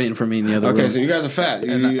 still waiting for me in the other Okay, room. so you guys are fat.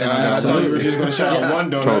 I I thought you were just going to shout out one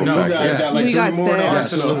donut. Total No, you fact, guys yeah. got like We 3 got more in the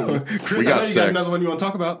six. arsenal. Chris, We got I know you 6. got another one you want to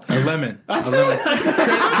talk about. A lemon.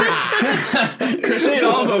 Chris ate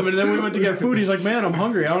all of them, and then we went to get food. He's like, "Man, I'm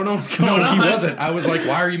hungry. I don't know what's going No, on." he wasn't. I was like,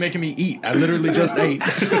 why are you making me eat? I literally just ate.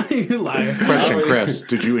 You liar. Question, Chris: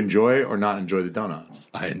 did you enjoy or not enjoy the donuts?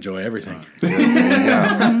 I enjoy everything.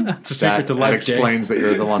 Yeah. It's a secret to life, That Jay. explains that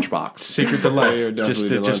you're the lunchbox. Secret to life. You're Just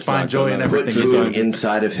definitely the just find lunchbox joy on in that. Put everything. food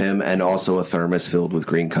inside of him and also a thermos filled with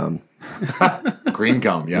green cum. Green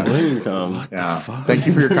gum, yes. Come. Yeah. Thank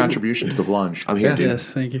you for your contribution to the lunch. I'm here, dude. Yes,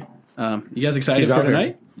 thank you. You guys excited He's for out here.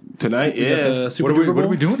 tonight? Tonight, We got yeah. the Super What are Duper we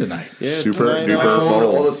Bowl? doing tonight? Yeah, Super tonight, duper My phone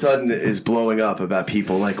bowl. all of a sudden is blowing up about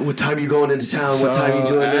people like, what time you going into town? What time you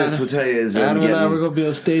doing this? What time is it? Adam and I, we're going to be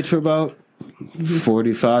on stage for about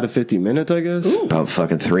 45 to 50 minutes, I guess. About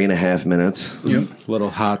fucking 3.5 minutes. Little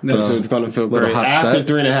hot. So it's going to feel little great. hot After set.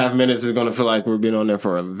 3.5 minutes, it's going to feel like we've been on there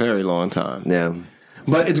for a very long time. Yeah.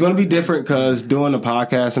 But it's going to be different because doing the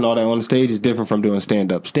podcast and all that on the stage is different from doing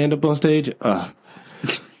stand-up. Stand-up on stage,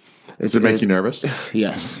 Does it make you nervous?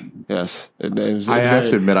 Yes. It's I have very-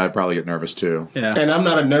 to admit, I'd probably get nervous too. Yeah. And I'm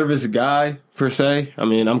not a nervous guy, per se. I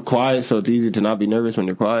mean, I'm quiet, so it's easy to not be nervous when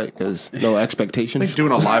you're quiet because no I expectations. think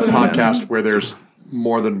doing a live podcast where there's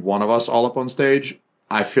more than one of us all up on stage,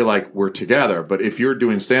 I feel like we're together. But if you're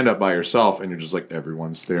doing stand up by yourself and you're just like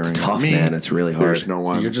everyone's staring It's at tough, me, man. It's really hard. There's no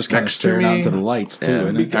one. You're just kind of next to staring out me. to the lights too. Yeah.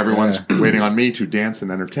 isn't it? Everyone's waiting on me to dance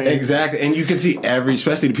and entertain. Exactly, and you can see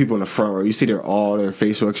especially the people in the front row. You see all their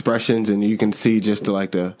facial expressions, and you can see just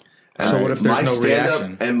the. So what if there's my no stand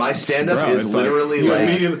reaction? up and my stand up Bro, is it's literally you like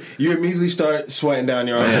immediately start sweating down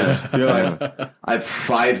your arms. You're like, I have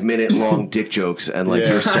 5-minute long dick jokes and like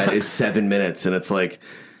Yeah. your set is 7 minutes and it's like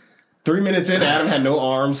 3 minutes in, Adam had no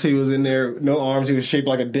arms. He was in there, no arms. He was shaped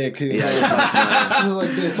like a dick. He was, yeah, it's not time. he was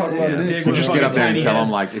like this, talking about dicks. So just get up there and Tiny tell head. them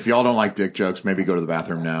like, if y'all don't like dick jokes, maybe go to the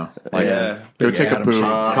bathroom now. Like, Yeah. go Big take a Adam poo. shit.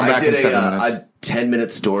 Come I back in did 7 minutes. a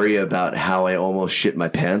 10-minute story about how I almost shit my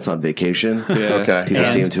pants on vacation. Yeah. Okay. People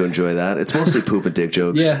Yeah. seem to enjoy that. It's mostly poop and dick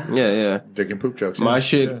jokes. Yeah. Dick and poop jokes. My yeah.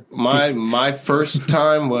 shit, my first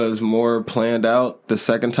time was more planned out. The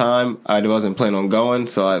second time, I wasn't planning on going,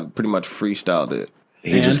 so I pretty much freestyled it.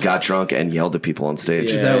 He just got drunk and yelled at people on stage.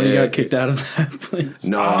 Is that when you Yeah. got kicked out of that place?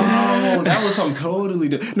 No. Oh, that was something totally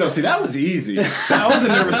different. No, see, that was easy. I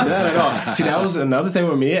wasn't nervous for that at all. See, that was another thing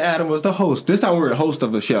with me and Adam was the host. This time we were the host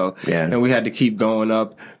of a show. Yeah. And we had to keep going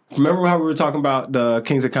up. Remember how we were talking about the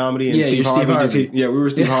Kings of Comedy and Yeah, Steve you're Steve Harvey? Harvey. Yeah, we were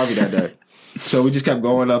Steve Harvey that day. So we just kept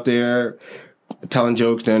going up there, telling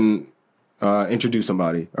jokes, then introduce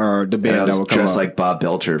somebody or the band And I that was would come dressed up. like Bob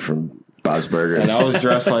Belcher from Bob's Burgers. And I was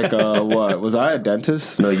dressed like what? Was I a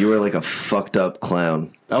dentist? No, you were like a fucked up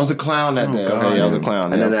clown. I was a clown that day. Okay, I was a clown.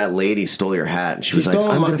 And yeah. then that lady stole your hat, and she was like, stole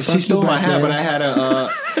 "I'm my, gonna fuck she you stole my back hat, then." but I had a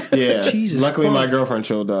yeah. Jesus Luckily, my fuck. girlfriend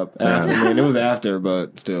showed up. After. I mean, it was after,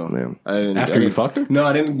 but still. Yeah. I didn't, After I didn't, you fucked her? No,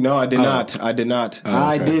 I didn't. No, I did not. I did not.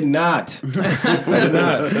 I okay. did not.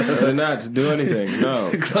 I did not do anything.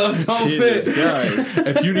 No. Glove don't Jesus fit. Christ.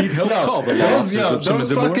 If you need help, call the law offices of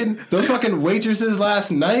Simmons & those fucking waitresses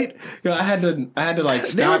last night. You know, I had to like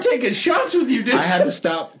They were stop. taking shots with you, dude. I had to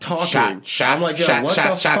stop talking. I'm like, yo, what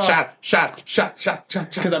the fuck?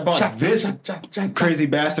 Because I bought this crazy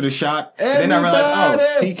bastard a shot. And then I realized,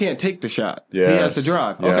 oh, he can't take the shot. He has to Yes.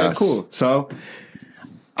 drive. Okay, Yes. cool. So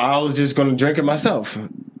I was just going to drink it myself.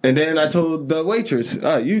 And then I told the waitress,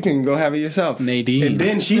 oh, you can go have it yourself. Nadine. And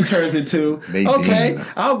then she turns it to, Nadine. okay,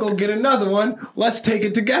 I'll go get another one. Let's take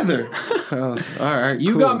it together. I was, all right,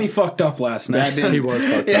 You cool. got me fucked up last night. He was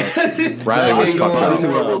fucked up. Riley was fucked Bobby up.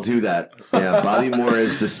 Moore will do that. Yeah, Bobby Moore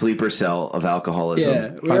is the sleeper cell of alcoholism. Yeah,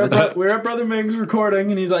 we were at Brother Ming's recording,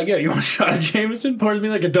 and he's like, "Yeah, you want a shot of Jameson?" Pours me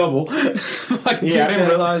like a double. Fucking Yeah, I kick didn't that.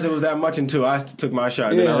 realize it was that much until I took my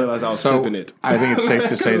shot. And then I Yeah. realized I was So sipping it. I think it's safe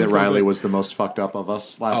to say It that was so Riley good. was the most fucked up of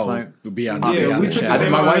us last night. beyond Yeah, we took the I same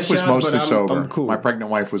think my amount of wife was shots, but mostly I'm sober. cool. My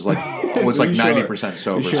pregnant wife was like You sure? 90%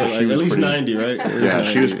 sober. You sure? So Like, she was at least pretty, 90, right? At least Yeah,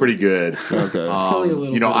 she was 90. pretty good. Okay. Probably a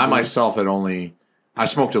little You know, bit I of myself had I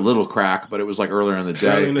smoked a little crack, but it was like earlier in the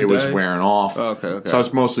Early day. in the It was day? wearing off. Okay. So I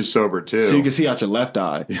was mostly sober too. So you can see out your left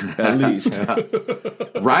eye, at least.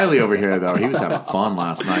 Riley over here, though, he was having fun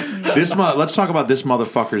last night. Let's talk about this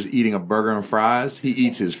motherfucker's eating a burger and fries. He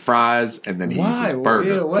eats his fries and then he eats his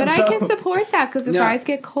burger. But I can support that because the fries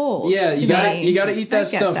get cold. Yeah, to you got me. to eat that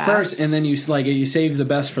I get stuff that. first, and then you save the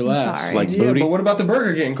best for last. sorry. Like Yeah, booty. but what about the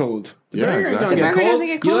burger getting cold? Yeah, Burger exactly. don't get burger cold. doesn't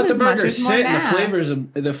get You cold let the as much. burger It's more sit, and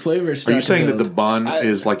mass. the flavors Are start. you saying to that the build. bun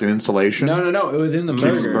is like an insulation? No, within the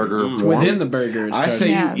Keeps the burger. burger warm? Within the burger. it I starts- say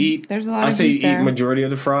Yeah, you eat. there's a lot I of say you heat there. eat majority of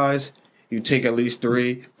the fries. You take at least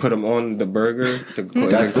 3, put them on the burger to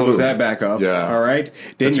That's the close move. that back up. Yeah. All right.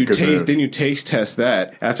 Then That's a you good taste. move. Then you taste test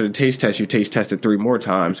that. After the taste test, you taste test it 3 more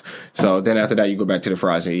times. So then after that, you go back to the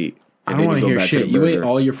fries and eat. I And don't then want to go hear back shit. the You ate burger.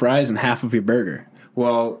 all your fries and half of your burger.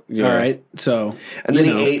 Well, yeah. All right, so And then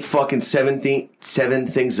you know. he ate fucking 7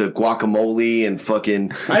 things of guacamole and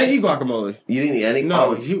fucking. I didn't eat guacamole. You didn't eat any? No,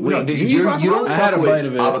 Oh, he- wait, no, did you, he eat you guacamole? don't I had fuck a with bite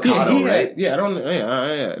of it. avocado, He had- right? Yeah, I don't.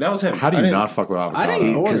 Yeah, that was him. How do I you didn't- not fuck with avocado? I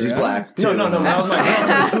didn't Because he's order, black. No, too. that was my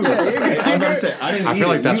grandmother's food. I'm about to say I didn't. I eat feel it.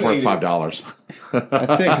 like that's You worth ate it. $5. I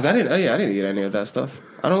think because I didn't. Yeah, I didn't eat any of that stuff.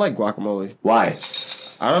 I don't like guacamole. Why?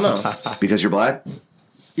 I don't know. Because you're black?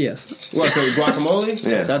 Yes. What, so guacamole?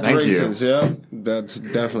 Yeah. That's Thank you. racist. Yeah, that's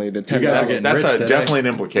definitely the $10. guys are That's, getting that's rich a, today. definitely an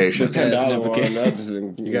implication. $10 That's one. implication. That's,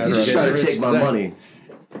 You guys He's are just trying to getting take my rich money.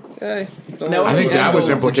 hey, don't Now, worry. I think the that end was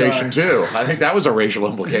goal of the implication too. I think that was a racial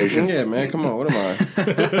implication. Yeah, man, come on. What am I?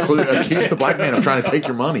 Accuse the black man of trying to take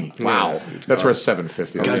your money. Wow, that's worth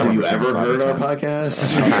 $7.50. Guys, have you ever heard our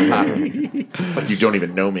podcast? It's like you don't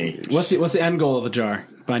even know me. What's the end goal of the jar?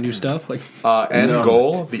 Buy new stuff? Like End No.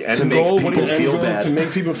 goal. The end To make goal. What people do you- feel End goal bad. to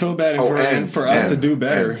make people feel bad and, Oh, and for us to and- do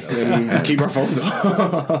better and keep our phones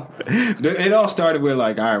off. It all started with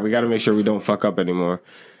like, all right, we got to make sure we don't fuck up anymore.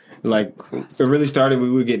 Like, it really started.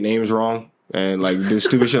 We would get names wrong and like do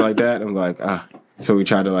stupid shit like that. I'm like, so we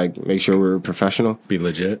tried to like make sure we were professional. Be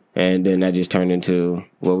legit. And then that just turned into,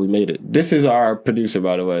 well, we made it. This is our producer,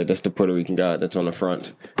 by the way. That's the Puerto Rican guy that's on the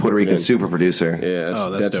front. Puerto Rican super producer. Yeah,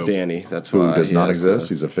 that's that's dope. Danny. That's Who why does he not has exist?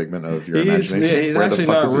 the- He's a figment of your He's, imagination. yeah, he's Where the actually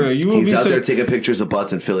fuck not is he? real. You will He's be out sur- there taking pictures of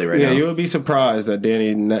butts in Philly right Yeah, now. you will be surprised that Danny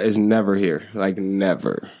is never here. Like,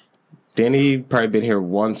 never. Danny probably been here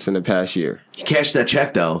once in the past year. He cashed that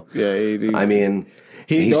check, though. Yeah, I mean,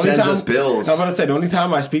 he the only sends time- us bills. I'm about to say, the only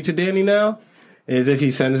time I speak to Danny now is if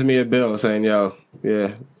he sends me a bill saying, yo,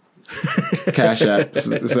 yeah, Cash App,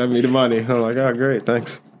 send me the money. I'm like, oh, great,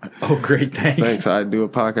 thanks. Oh, great. Thanks. I do a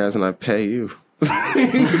podcast and I pay you.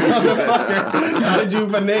 Motherfucker, how did you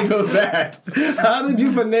finagle that? How did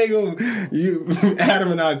you finagle you,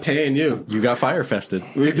 Adam and I paying you? You got fire fested.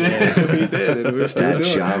 We did, and we're still That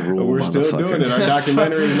doing Ja it. Rule, We're still motherfucker. doing it. Our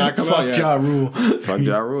documentary is not come out fuck yet. Ja Rule. Fuck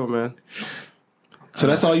Ja Rule, man. So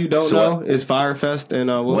that's all you don't So know what- is Firefest and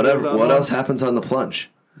What else happens on the plunge?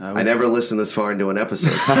 I never listened this far into an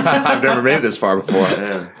episode. I've never made this far before.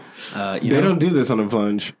 Yeah. They don't do this on the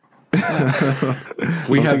plunge.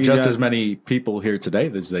 We have you just guys- as many people here today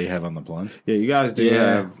as they have on the plunge. Yeah, you guys do. Yeah,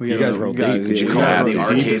 have, we You got guys a- roll guys- deep. Did you yeah, call guys it the roll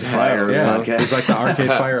deep Arcade as hell. Fire Yeah, podcast? it's like the Arcade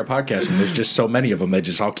Fire podcast, and there's just so many of them. They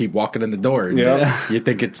just all keep walking in the door. And Yeah. you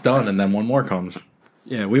think it's done, and then one more comes.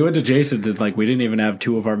 Yeah, we went to Jason's and like we didn't even have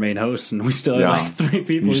 2 of our main hosts and we still had Yeah. like 3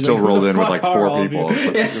 people. You He's still like, who rolled the in with fuck like are 4 all of people.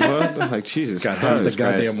 you? It's like, What? Like Jesus Got Christ. half the Christ.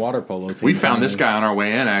 goddamn water polo team. we found this guy on our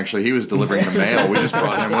way in. Actually, he was delivering the mail. We just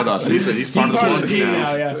brought him with us. He's part of the Part of plunge the team now.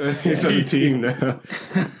 now, yeah. He's on the team now.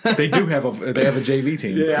 They do have a JV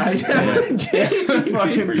team.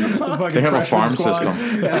 Fucking They have a freshman farm squad.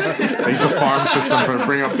 system. They use a farm system to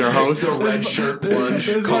bring up their hosts. The red shirt plunge.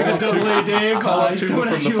 It's like a double A Dave. Call up He's two coming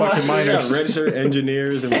from at the you fucking live. You got minors. redshirt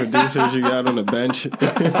engineers and producers you got on the bench.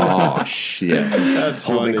 Oh shit! That's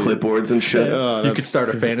Holding funny. clipboards and shit. Oh, You that's- could start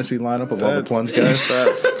a fantasy lineup of all the that's- plunge guys.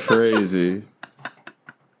 That's crazy.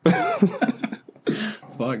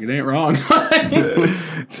 Fuck, it ain't wrong.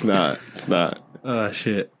 It's not. It's not. Oh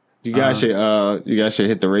shit. You guys should. You guys should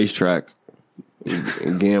hit the racetrack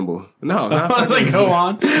and gamble. No, I not was like, go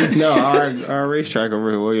on. no. Our racetrack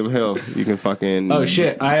over here, William Hill. You can fucking. Oh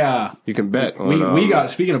shit. You can bet. We on, got,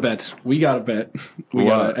 speaking of bets, we got a bet. We What?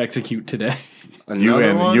 got to execute today. You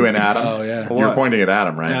and Adam. Oh yeah. What? You're pointing at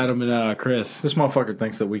Adam, right? Adam and Chris. This motherfucker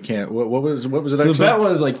thinks that we can't. What was it? So the Actually? bet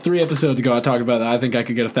was like 3 episodes ago. I talked about that. I think I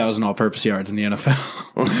could get 1,000 all-purpose yards in the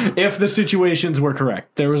NFL if the situations were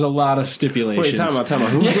correct. There was a lot of stipulations. Wait, time out.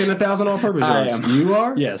 Who's getting 1,000 all-purpose I yards? am. You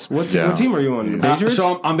are. Yes. What Yeah. team are you on? The Patriots?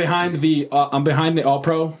 So I'm behind the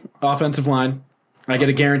All-Pro offensive line. I get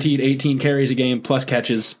a guaranteed 18 carries a game plus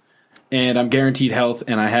catches, and I'm guaranteed health.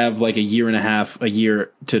 And I have like a year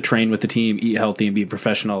to train with the team, eat healthy, and be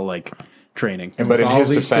professional. Like training. And But with in all his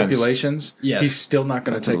these defense- stipulations, Yes. he's still not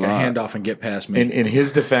going to take a handoff and get past me. In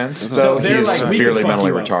his defense, So though, he they're is like, we can severely fuck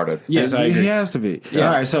mentally you up. retarded. Yes, I agree. He has to be. Yeah.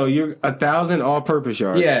 All right, so you're 1,000 all-purpose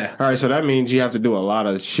yards. Yeah. All right, so that means you have to do a lot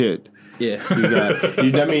of shit. Yeah.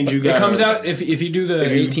 That means you got. It comes out if you do the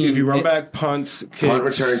 18. If you run back, punts, kicks, Punt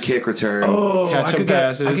return, kick return. Oh, catch I and could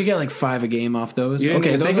passes. I could get like 5 a game off those. You didn't Okay,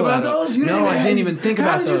 even those think are about a lot of- those? You No, I didn't even think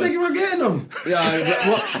about How those. did you think you were getting them? Well,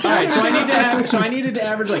 all right, so I needed to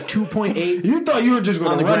average like 2.8. You thought you were just on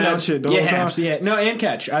going the to run ground. that shit the whole Yeah, time? yeah, no, and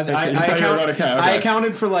catch. I you thought you were gonna catch, okay. I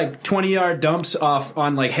accounted for like 20-yard dumps off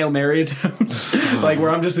on like Hail Mary attempts, like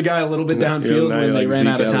where I'm just the guy a little bit downfield now when you're they like ran Zeke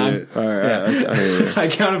out of time. Elliott. All right, Yeah. I hear you. I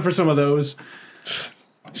accounted for some of those.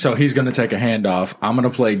 So he's going to take a handoff. I'm going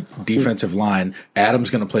to play defensive line. Adam's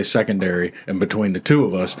going to play secondary. And between the two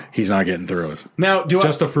of us, he's not getting through us. Now,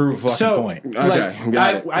 Just to prove a fucking so, point. Like,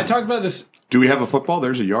 got it. I talked about this. Do we have a football?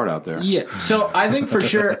 There's a yard out there. Yeah, so I think for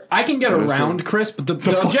sure I can get around Chris, but the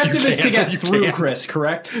objective is to get through Chris,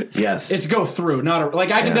 correct? Yes. It's go through, not I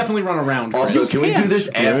can definitely run around Chris. Also, can we do this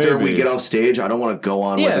after we Maybe. get off stage? I don't want to go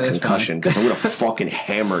on Yeah, with a that's concussion because I'm going to fucking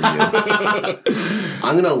hammer you.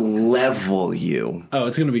 I'm going to level you. Oh,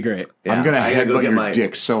 it's gonna be great. Yeah, I'm going to I gotta headbutt your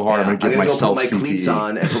dick so hard, I'm going to give I'm gonna myself go put my cleats CTE.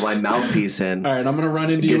 on and put my mouthpiece in. All right, I'm gonna run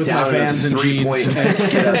into you Get with my down in a Vans and jeans.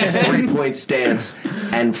 get a 3-point stance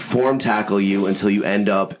and form tackle you until you end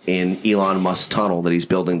up in Elon Musk's tunnel that he's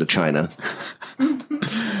building to China. All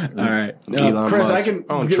right, Elon Chris, Musk. I can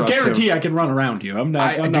I don't trust guarantee I can run around you. I'm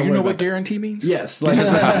not. I'm Do not you know worried what about that. guarantee means? Yes, like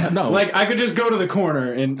No. like I could just go to the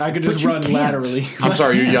corner and I could just you run can't. laterally. I'm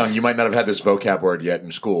sorry, you're young. You might not have had this vocab word yet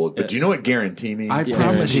in school, but do you know what guarantee means? I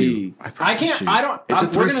promise you. I can't. I don't. It's a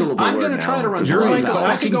we're gonna- three-syllable I'm word gonna now. try to run. You're through like it, a but I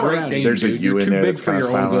can fucking go Great around Dane. you. There's a dude. U You're in too there big that's for kinda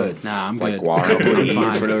your own silent. good. Nah, I'm It's good. like guarantee.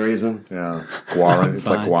 Please, for no reason. Yeah, guarantee. It's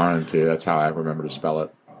like fine. guarantee. That's how I remember to spell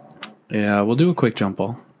it. Yeah, we'll do a quick jump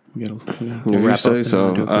ball. We'll If you say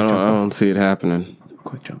so, I don't see it happening.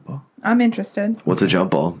 Quick jump ball. I'm interested. What's a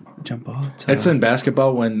jump ball? Jump ball. It's in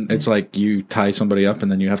basketball when it's like you tie somebody up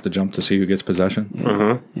and then you have to jump to see who gets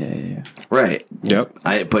possession. Yeah. Right. Yep.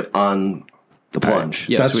 But on the plunge.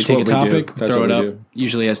 Yeah, That's so we take a what we do. topic, That's throw what it we up. do.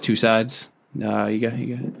 Usually has two sides. You got.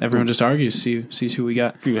 Everyone just argues, sees who we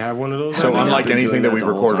got. Do you have one of those? So right now? unlike been anything doing that that we the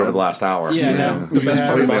whole recorded time. over the last hour. Yeah, no. The best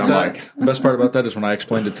part Completely about unlike. that. Best part about that is when I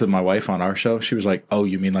explained it to my wife on our show. She was like, "Oh,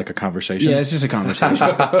 you mean like a conversation?" Yeah, it's just a conversation.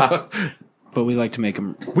 But we like to make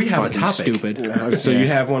them. We have a fucking topic. Stupid. So you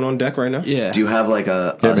have one on deck right now? Yeah. Do you have like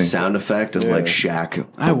a me. sound effect of like Shaq?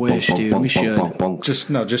 I wish, dude. We should.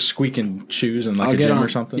 just squeaking shoes and like I'll a get gym on or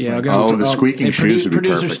something. Yeah, I'll Like- get Oh, on. the squeaking hey, shoes would be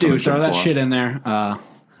producer perfect Stu, on the throw gym that floor. shit in there.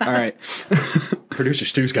 All right. Producer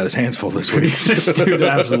Stu's got his hands full this week. Stu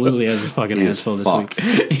absolutely has his fucking hands full this fucked.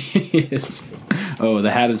 week. He is. Oh, the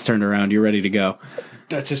hat is turned around. You're ready to go.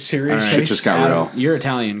 That's a serious Shit just got Adam, real. you're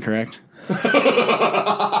Italian, correct?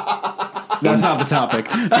 That's not the topic.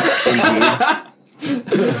 I'm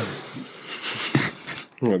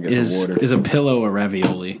gonna get some water. Is a pillow a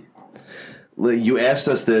ravioli? You asked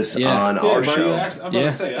us this Yeah. on our show.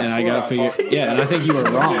 Yeah, and I got to figure. Yeah, and I think you were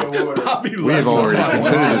wrong. We have already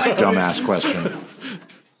considered this dumbass question.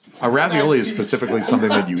 A ravioli is specifically something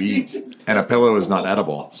that you eat, and a pillow is not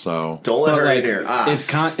edible. So Don't let But, her like, in here.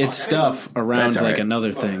 it's stuff around That's all like right.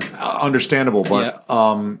 another thing. understandable, but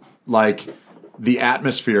like the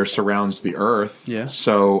atmosphere surrounds the Earth. Yeah.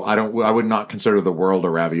 So I would not consider the world a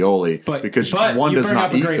ravioli, because one you does bring not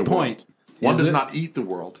up a eat great the point. world. One Is does it? not eat the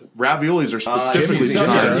world. Raviolis are specifically Jimmy,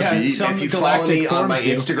 designed yeah, to eat. some- If you follow me galactic on my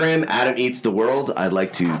forms do. Instagram, Adam Eats the World, I'd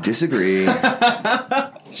like to disagree.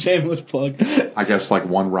 Shameless plug. I guess like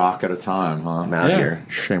one rock at a time, huh? I'm out here.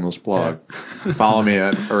 Shameless plug. Follow me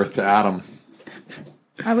at Earth to Atom.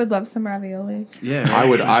 I would love some raviolis. Yeah.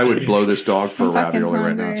 I would blow this dog for a I'm fucking ravioli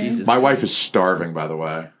right now. hungry. Jesus. My wife is starving, by the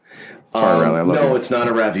way. Sorry, Riley, I love no, you. it's not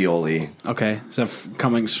a ravioli. Okay, so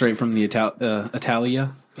coming straight from the Italia.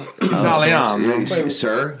 Italiano.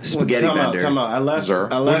 Sir, spaghetti Time out, bender. time out. I left. Sir.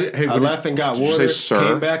 I left. Hey, I left and got did you water. say, sir?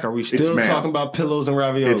 Came back. Are we still ma'am. talking about pillows and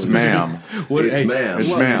raviolis? It's ma'am. It's ma'am. It's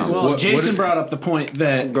ma'am. Well, Jason brought up the point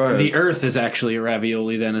that Go ahead. the Earth is actually a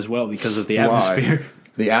ravioli then as well because of the atmosphere.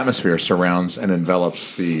 The atmosphere surrounds and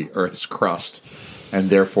envelops the Earth's crust, and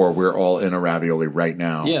therefore we're all in a ravioli right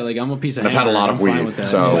now. Yeah, like I'm a piece of. I've had a hamburger, lot I'm of fine weed, with that.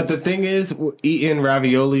 so- But the thing is, eating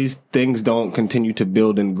raviolis, things don't continue to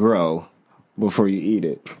build and grow before you eat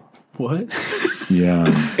it. What?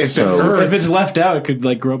 Yeah. If So If it's left out, it could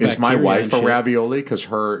like grow back. is my wife a ravioli because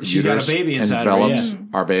her She's got a uterus baby inside her, envelops yeah.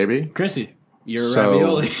 our baby? Chrissy, you're a So-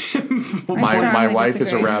 ravioli. My wife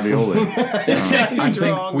is a ravioli. I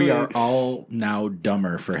think we are all now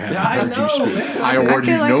dumber for having heard you speak. I award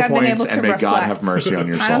you feel like no I've been points, able to and may God reflect. have mercy on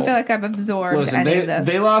your soul. I don't feel like I've absorbed Listen, any of this.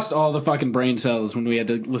 they lost all the fucking brain cells when we had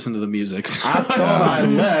to listen to the music. I thought I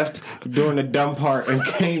left during the dumb part and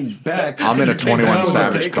came back. I'm in a 21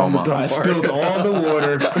 Savage Take on the coma. dumb part. I spilled all the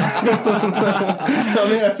water. I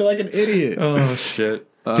mean, I feel like an idiot. Oh shit!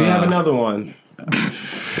 Do you have another one?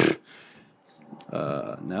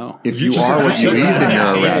 No. If you are what you eat, then you're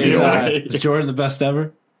a ravioli. Is Jordan the best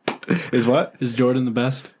ever? Is what? Is Jordan the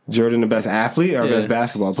best? Jordan the best athlete or Yeah. best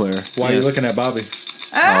basketball player? Why are you looking at Bobby?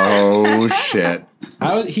 Oh shit!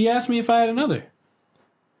 He asked me if I had another.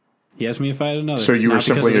 He asked me if I had another. So It's you not were because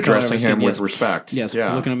of simply the color of addressing his him skin. with Yes. respect. Yes,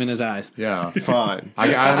 Yeah. looking him in his eyes. Yeah. Fine.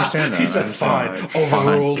 I understand that. He said fine.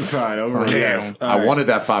 Overruled. Fine. Overruled. Damn. Yes. I wanted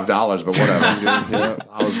that $5, but whatever.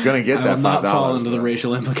 I was gonna get I that will not fall $5. into the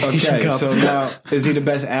racial implication Okay, cup. so now is he the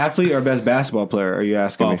best athlete or best basketball player? Are you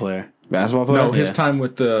asking Ball me? player. Basketball player? No, his time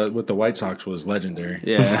with the White Sox was legendary.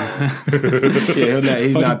 Yeah. Yeah,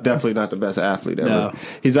 he's not definitely not the best athlete ever. No.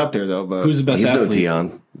 He's up there though, but Who's the best He's no athlete?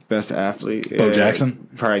 Dion. best athlete? Bo Jackson?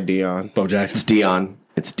 Probably Dion. Bo It's Jackson. Dion.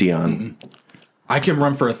 It's Dion. I can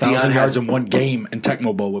run for 1,000 Deion yards has- in one game in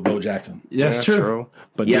Tecmo Bowl with Bo Jackson. That's true.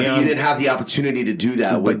 But Yeah, Dion, but you didn't have the opportunity to do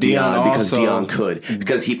that with Dion Dion because also- Dion could.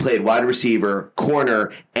 Because he played wide receiver,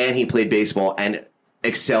 corner, and he played baseball and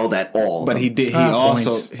excelled at all. But he did. He Points.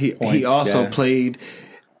 also he Points, also yeah. played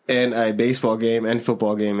in a baseball game and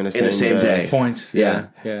football game in the same day. Points. Yeah.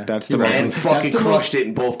 Yeah. That's the You're most. right. and fucking that's the crushed it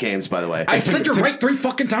in both games, by the way. I said you're right 3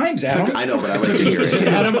 fucking times, Adam. I know, but I like to hear it.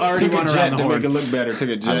 Adam already Took a won jet around the to make horn. it look better. Took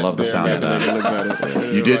a jet. I love the there sound of to make it look that.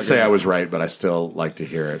 better. You did say I was right, but I still like to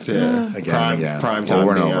hear it. Yeah. Again and again. Prime time.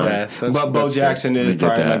 Over and Dion. over. Yeah, that's- But Bo that's Jackson We is get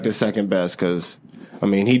probably that. like the second best because, I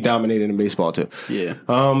mean, he dominated in baseball too. Yeah.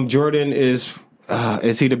 Jordan is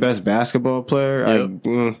he the best basketball player?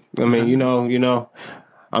 Yep. I mean, you know,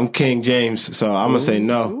 I'm King James, so I'm gonna say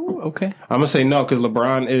no. Ooh, okay. I'm gonna say no because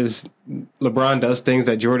LeBron does things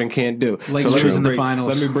that Jordan can't do. Like so losing the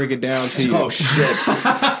finals. Let me break it down to you. Oh, shit.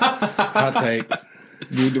 Hot take.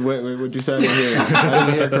 Wait, what'd you say? I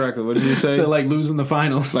didn't hear correctly. What did you say? So like losing the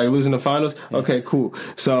finals. Like losing the finals? Okay, cool.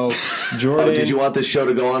 So Jordan. Oh, did you want this show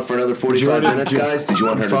to go on for another 45 Jordan- minutes, guys? Did you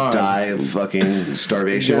want her Fine. to die of fucking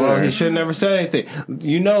starvation? Well, or- he should never say anything.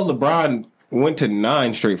 You know, LeBron went to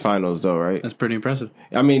 9 straight finals, though, right? That's pretty impressive.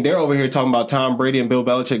 I mean, they're over here talking about Tom Brady and Bill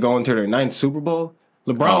Belichick going to their 9th Super Bowl.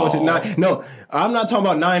 LeBron went to 9. No, I'm not talking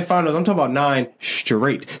about 9 finals. I'm talking about 9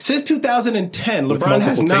 straight. Since 2010, With LeBron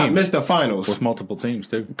has multiple not teams. missed the finals. With multiple teams,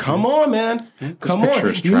 too. Come on, man. Come on. picture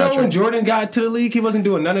is You know tragic. when Jordan got to the league, he wasn't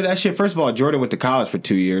doing none of that shit. First of all, Jordan went to college for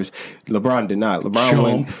 2 years. LeBron did not. LeBron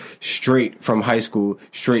went straight from high school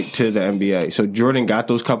straight to the NBA. So Jordan got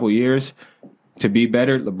those couple years to be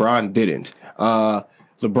better. LeBron didn't.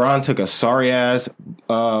 LeBron took a sorry-ass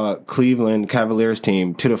Cleveland Cavaliers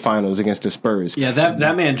team to the finals against the Spurs. Yeah,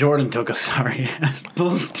 that man Jordan took a sorry ass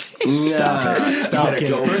Bulls team. Stop it. Stop Better it.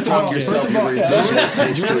 go First of fuck all- yourself, first of all, your revisionist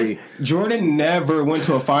history. Jordan never went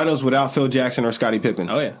to a finals without Phil Jackson or Scottie Pippen.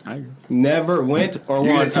 Oh yeah, I agree. Never went or You're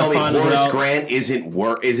won gonna a tell me finals Horace without. Grant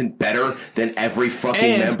isn't better than every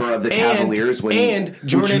fucking member of the Cavaliers? And Would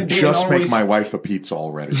Jordan you didn't just make always, my wife a pizza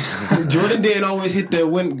already? Jordan didn't always hit the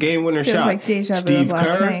game winner Feels shot. like deja vu Steve of last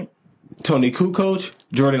Kerr, night. Tony Kukoc.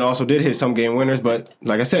 Jordan also did hit some game winners, but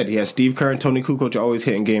like I said, he has Steve Kerr and Tony Kukoc always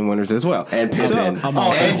hitting game winners as well. And Pippen. I'm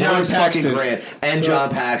also- and John Horace fucking Paxton. Grant. And John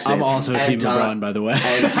Paxton. I'm also and Team Tom- LeBron, by the way.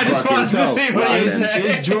 And fucking So, Rodman.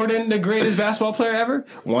 is Jordan the greatest basketball player ever?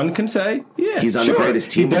 One can say, yeah. He's on the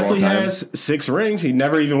greatest team He of all definitely time. has 6 rings. He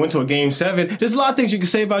never even went to a game 7. There's a lot of things you can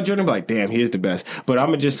say about Jordan, but like, damn, he is the best. But I'm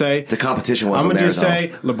going to just say, The competition I'm wasn't going to there, just though. say,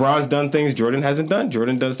 LeBron's done things Jordan hasn't done.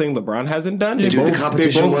 Jordan does things LeBron hasn't done. They Dude, both, the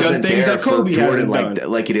competition they both wasn't done things there that for Kobe Jordan hasn't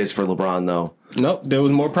done. like it is for LeBron, though. Nope, there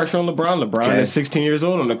was more pressure on LeBron. LeBron Okay. is 16 years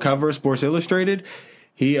old on the cover of Sports Illustrated.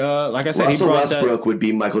 He, like I said, Russell he brought Westbrook would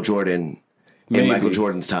be Michael Jordan in Maybe. Michael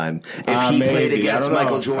Jordan's time. If he Maybe. played I against don't know. Michael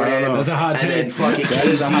I don't Jordan, know. That's a hot and then take. fucking That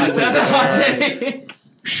is KD a hot was take. there.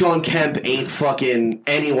 Sean Kemp ain't fucking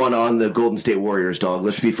anyone on the Golden State Warriors, dog.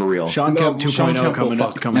 Let's be for real. Sean No, Kemp Sean 2.0 Kemp will coming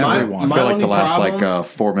up. fuck Coming up. everyone. I feel like only the last problem-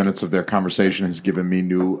 4 minutes of their conversation has given me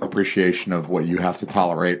new appreciation of what you have to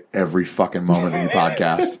tolerate every fucking moment in your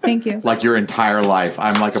podcast. Thank you. Like your entire life,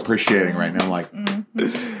 I'm like appreciating right now. I'm like,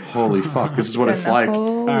 holy fuck, this is what it's like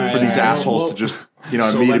All for these assholes to just, So me to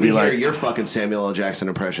let me be hear like, your fucking Samuel L. Jackson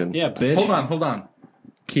impression. Yeah, bitch. Hold on.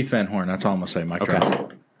 Keith Van Horn. That's all I'm going to say. Mic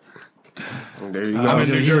drop. There you go. I'm in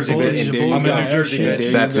New Jersey, Bulls- bitch. he's a Bulls I'm in guy. New Jersey, Shit.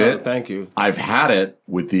 bitch. That's You go. it. Thank you. I've had it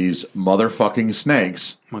with these motherfucking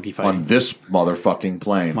snakes Monkey on fighting. this motherfucking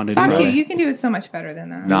plane. Monday to Fuck you. Friday. You can do it so much better than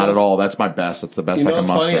that. Not at all. That's my best. That's the best You know I can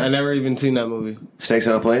what's funny? muster. I never even seen that movie. Snakes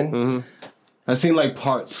on a plane? Mm-hmm. I've seen like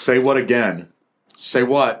parts. Say what again? Say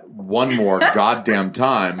what one more goddamn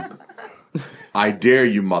time? I dare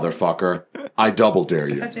you, motherfucker. I double dare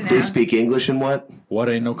you. Such an They ass. speak English in what? What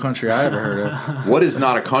ain't no country I ever heard of? What is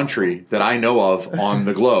not a country that I know of on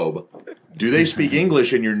the globe? Do they speak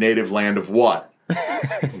English in your native land of what?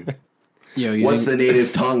 Yo, you What's think- the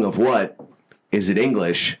native tongue of what? Is it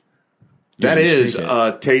English? That you is speak it.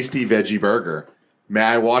 a tasty veggie burger. May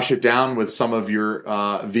I wash it down with some of your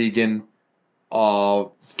vegan,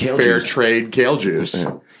 Kale fair juice. trade kale juice?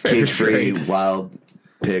 Cage-free,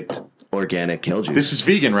 wild-picked, organic kale juice. This is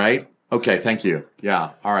vegan, right? Okay, thank you.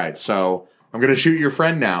 Yeah, all right. So I'm going to shoot your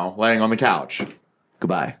friend now, laying on the couch.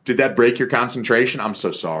 Goodbye. Did that break your concentration? I'm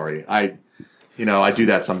so sorry. I do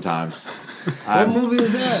that sometimes. What movie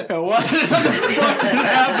is that? What the fuck just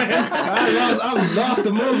happened? I lost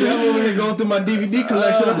the movie. I'm over here going through my DVD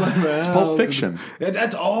collection. I'm like, man, It's Pulp Fiction.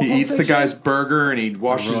 That's all. He Pulp eats the Fiction? guy's burger and he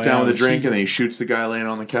washes Royale down with a with drink cheese. and then he shoots the guy laying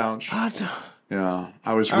on the couch. Yeah,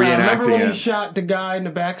 I was All right, I remember reenacting when he it shot the guy in the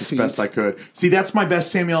back as seat. best I could. See, that's my best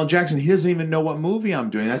Samuel L. Jackson. He doesn't even know what movie I'm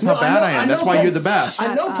doing. That's how No, bad I I am. know That's why Pulp- you're the best.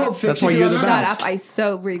 I know Pulp Fiction. That's why you're the because Shut best. up. I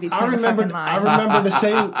so read between I the remember. fucking I lines. remember the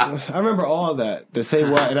same. I remember all that. The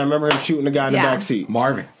same what, and I remember him shooting the guy in Yeah. the back seat.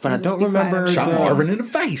 Marvin. But I Just don't be remember. quiet. Shot the- Marvin in the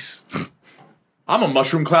face. I'm a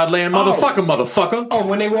mushroom cloud laying motherfucker. Oh,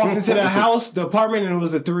 when they walked into the house, the apartment, and it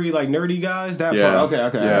was the three like nerdy guys. That Yeah. part.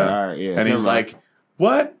 Okay. Yeah. All right. Yeah. And he's Never mind. like,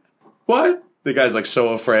 "What? What?" The guy's like so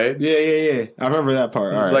afraid. Yeah. I remember that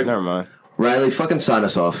part. All He's right. like- Never mind. Riley, fucking sign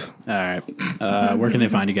us off. All right. Where can they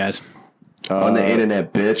find you guys? On the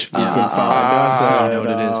internet, bitch. You can find us I at know what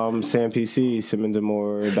it is. Sam PC,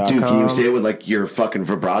 SimmonsandMore.com. Dude, can you say it with like your fucking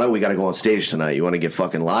vibrato? We got to go on stage tonight. You want to get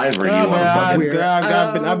fucking live, or you Oh, want to man,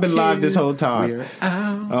 fucking? I've been live this whole time.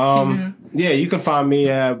 Yeah, you can find me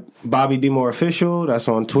at Bobby D Moore Official. That's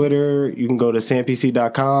on Twitter. You can go to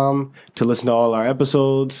sampc.com to listen to all our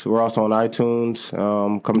episodes. We're also on iTunes.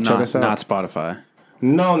 Come check us out. Not Spotify.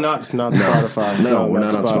 No, not Spotify. No, we're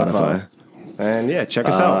not on Spotify. And yeah, check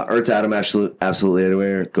us out. Earth Adam absolutely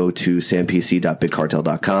everywhere. Go to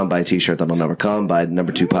sampc.bigcartel.com. Buy a t-shirt that'll never come. Buy the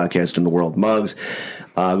number 2 podcast in the world mugs.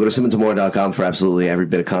 Go to simmonsandmore.com for absolutely every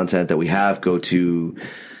bit of content that we have. Go to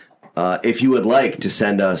if you would like to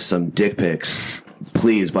send us some dick pics,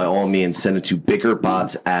 please by all means send it to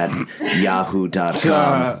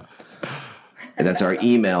biggerbots@yahoo.com. And that's our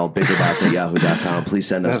email, biggerbots@yahoo.com. Please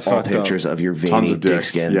send us That's all fucked up. pictures of your Tons veiny of dick dicks.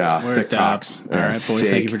 skin. Yeah, thick Worked out. cocks. All right, boys.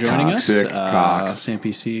 Thank you for joining cocks. us. Thick cocks. Sam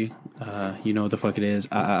PC. You know what the fuck it is.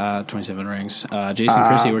 27 rings. Jason,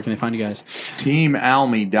 Chrissy, where can they find you guys?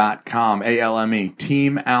 TeamAlmy.com, ALME,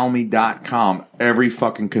 TeamAlmy.com. Every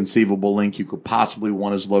fucking conceivable link you could possibly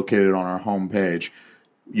want is located on our homepage.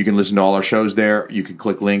 You can listen to all our shows there. You can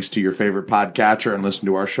click links to your favorite podcatcher and listen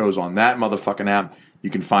to our shows on that motherfucking app. You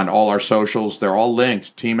can find all our socials. They're all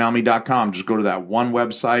linked. TeamAlmy.com. Just go to that one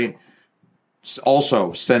website.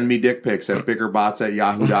 Also, send me dick pics at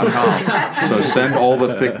biggerbots@yahoo.com. So send all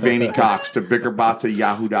the thick, veiny cocks to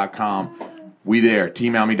biggerbots@yahoo.com. We there.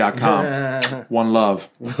 TeamAlmy.com. One love.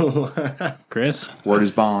 Chris? Word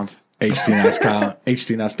is bond. HDNOS.com,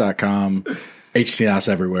 HDNOS.com, HDNOS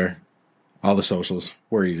everywhere. All the socials.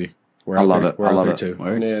 We're easy. We're I out love there. it. We're I out love there it. too.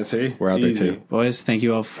 Yeah, see? We're out there Easy. too. Boys, thank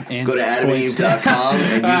you all. And Go to adamandeve.com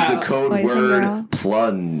and use the code Boys and word girls.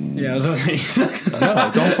 plunge. Yeah, I was going to say.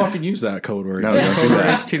 No, don't fucking use that code word. No, don't do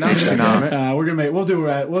that. HDNOS. We're gonna make. We'll do.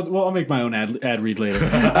 I'll make my own ad read later.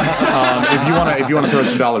 If you want to throw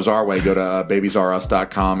some dollars our way, go to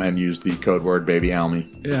babiesrus.com and use the code word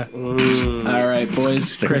babyalmy. Yeah. All right,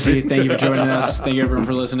 boys. Chrissy, thank you for joining us. Thank you everyone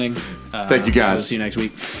for listening. Thank you, guys. We'll see you next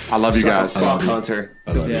week. I love you guys. Fuck Hunter.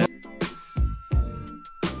 I love you. Yeah.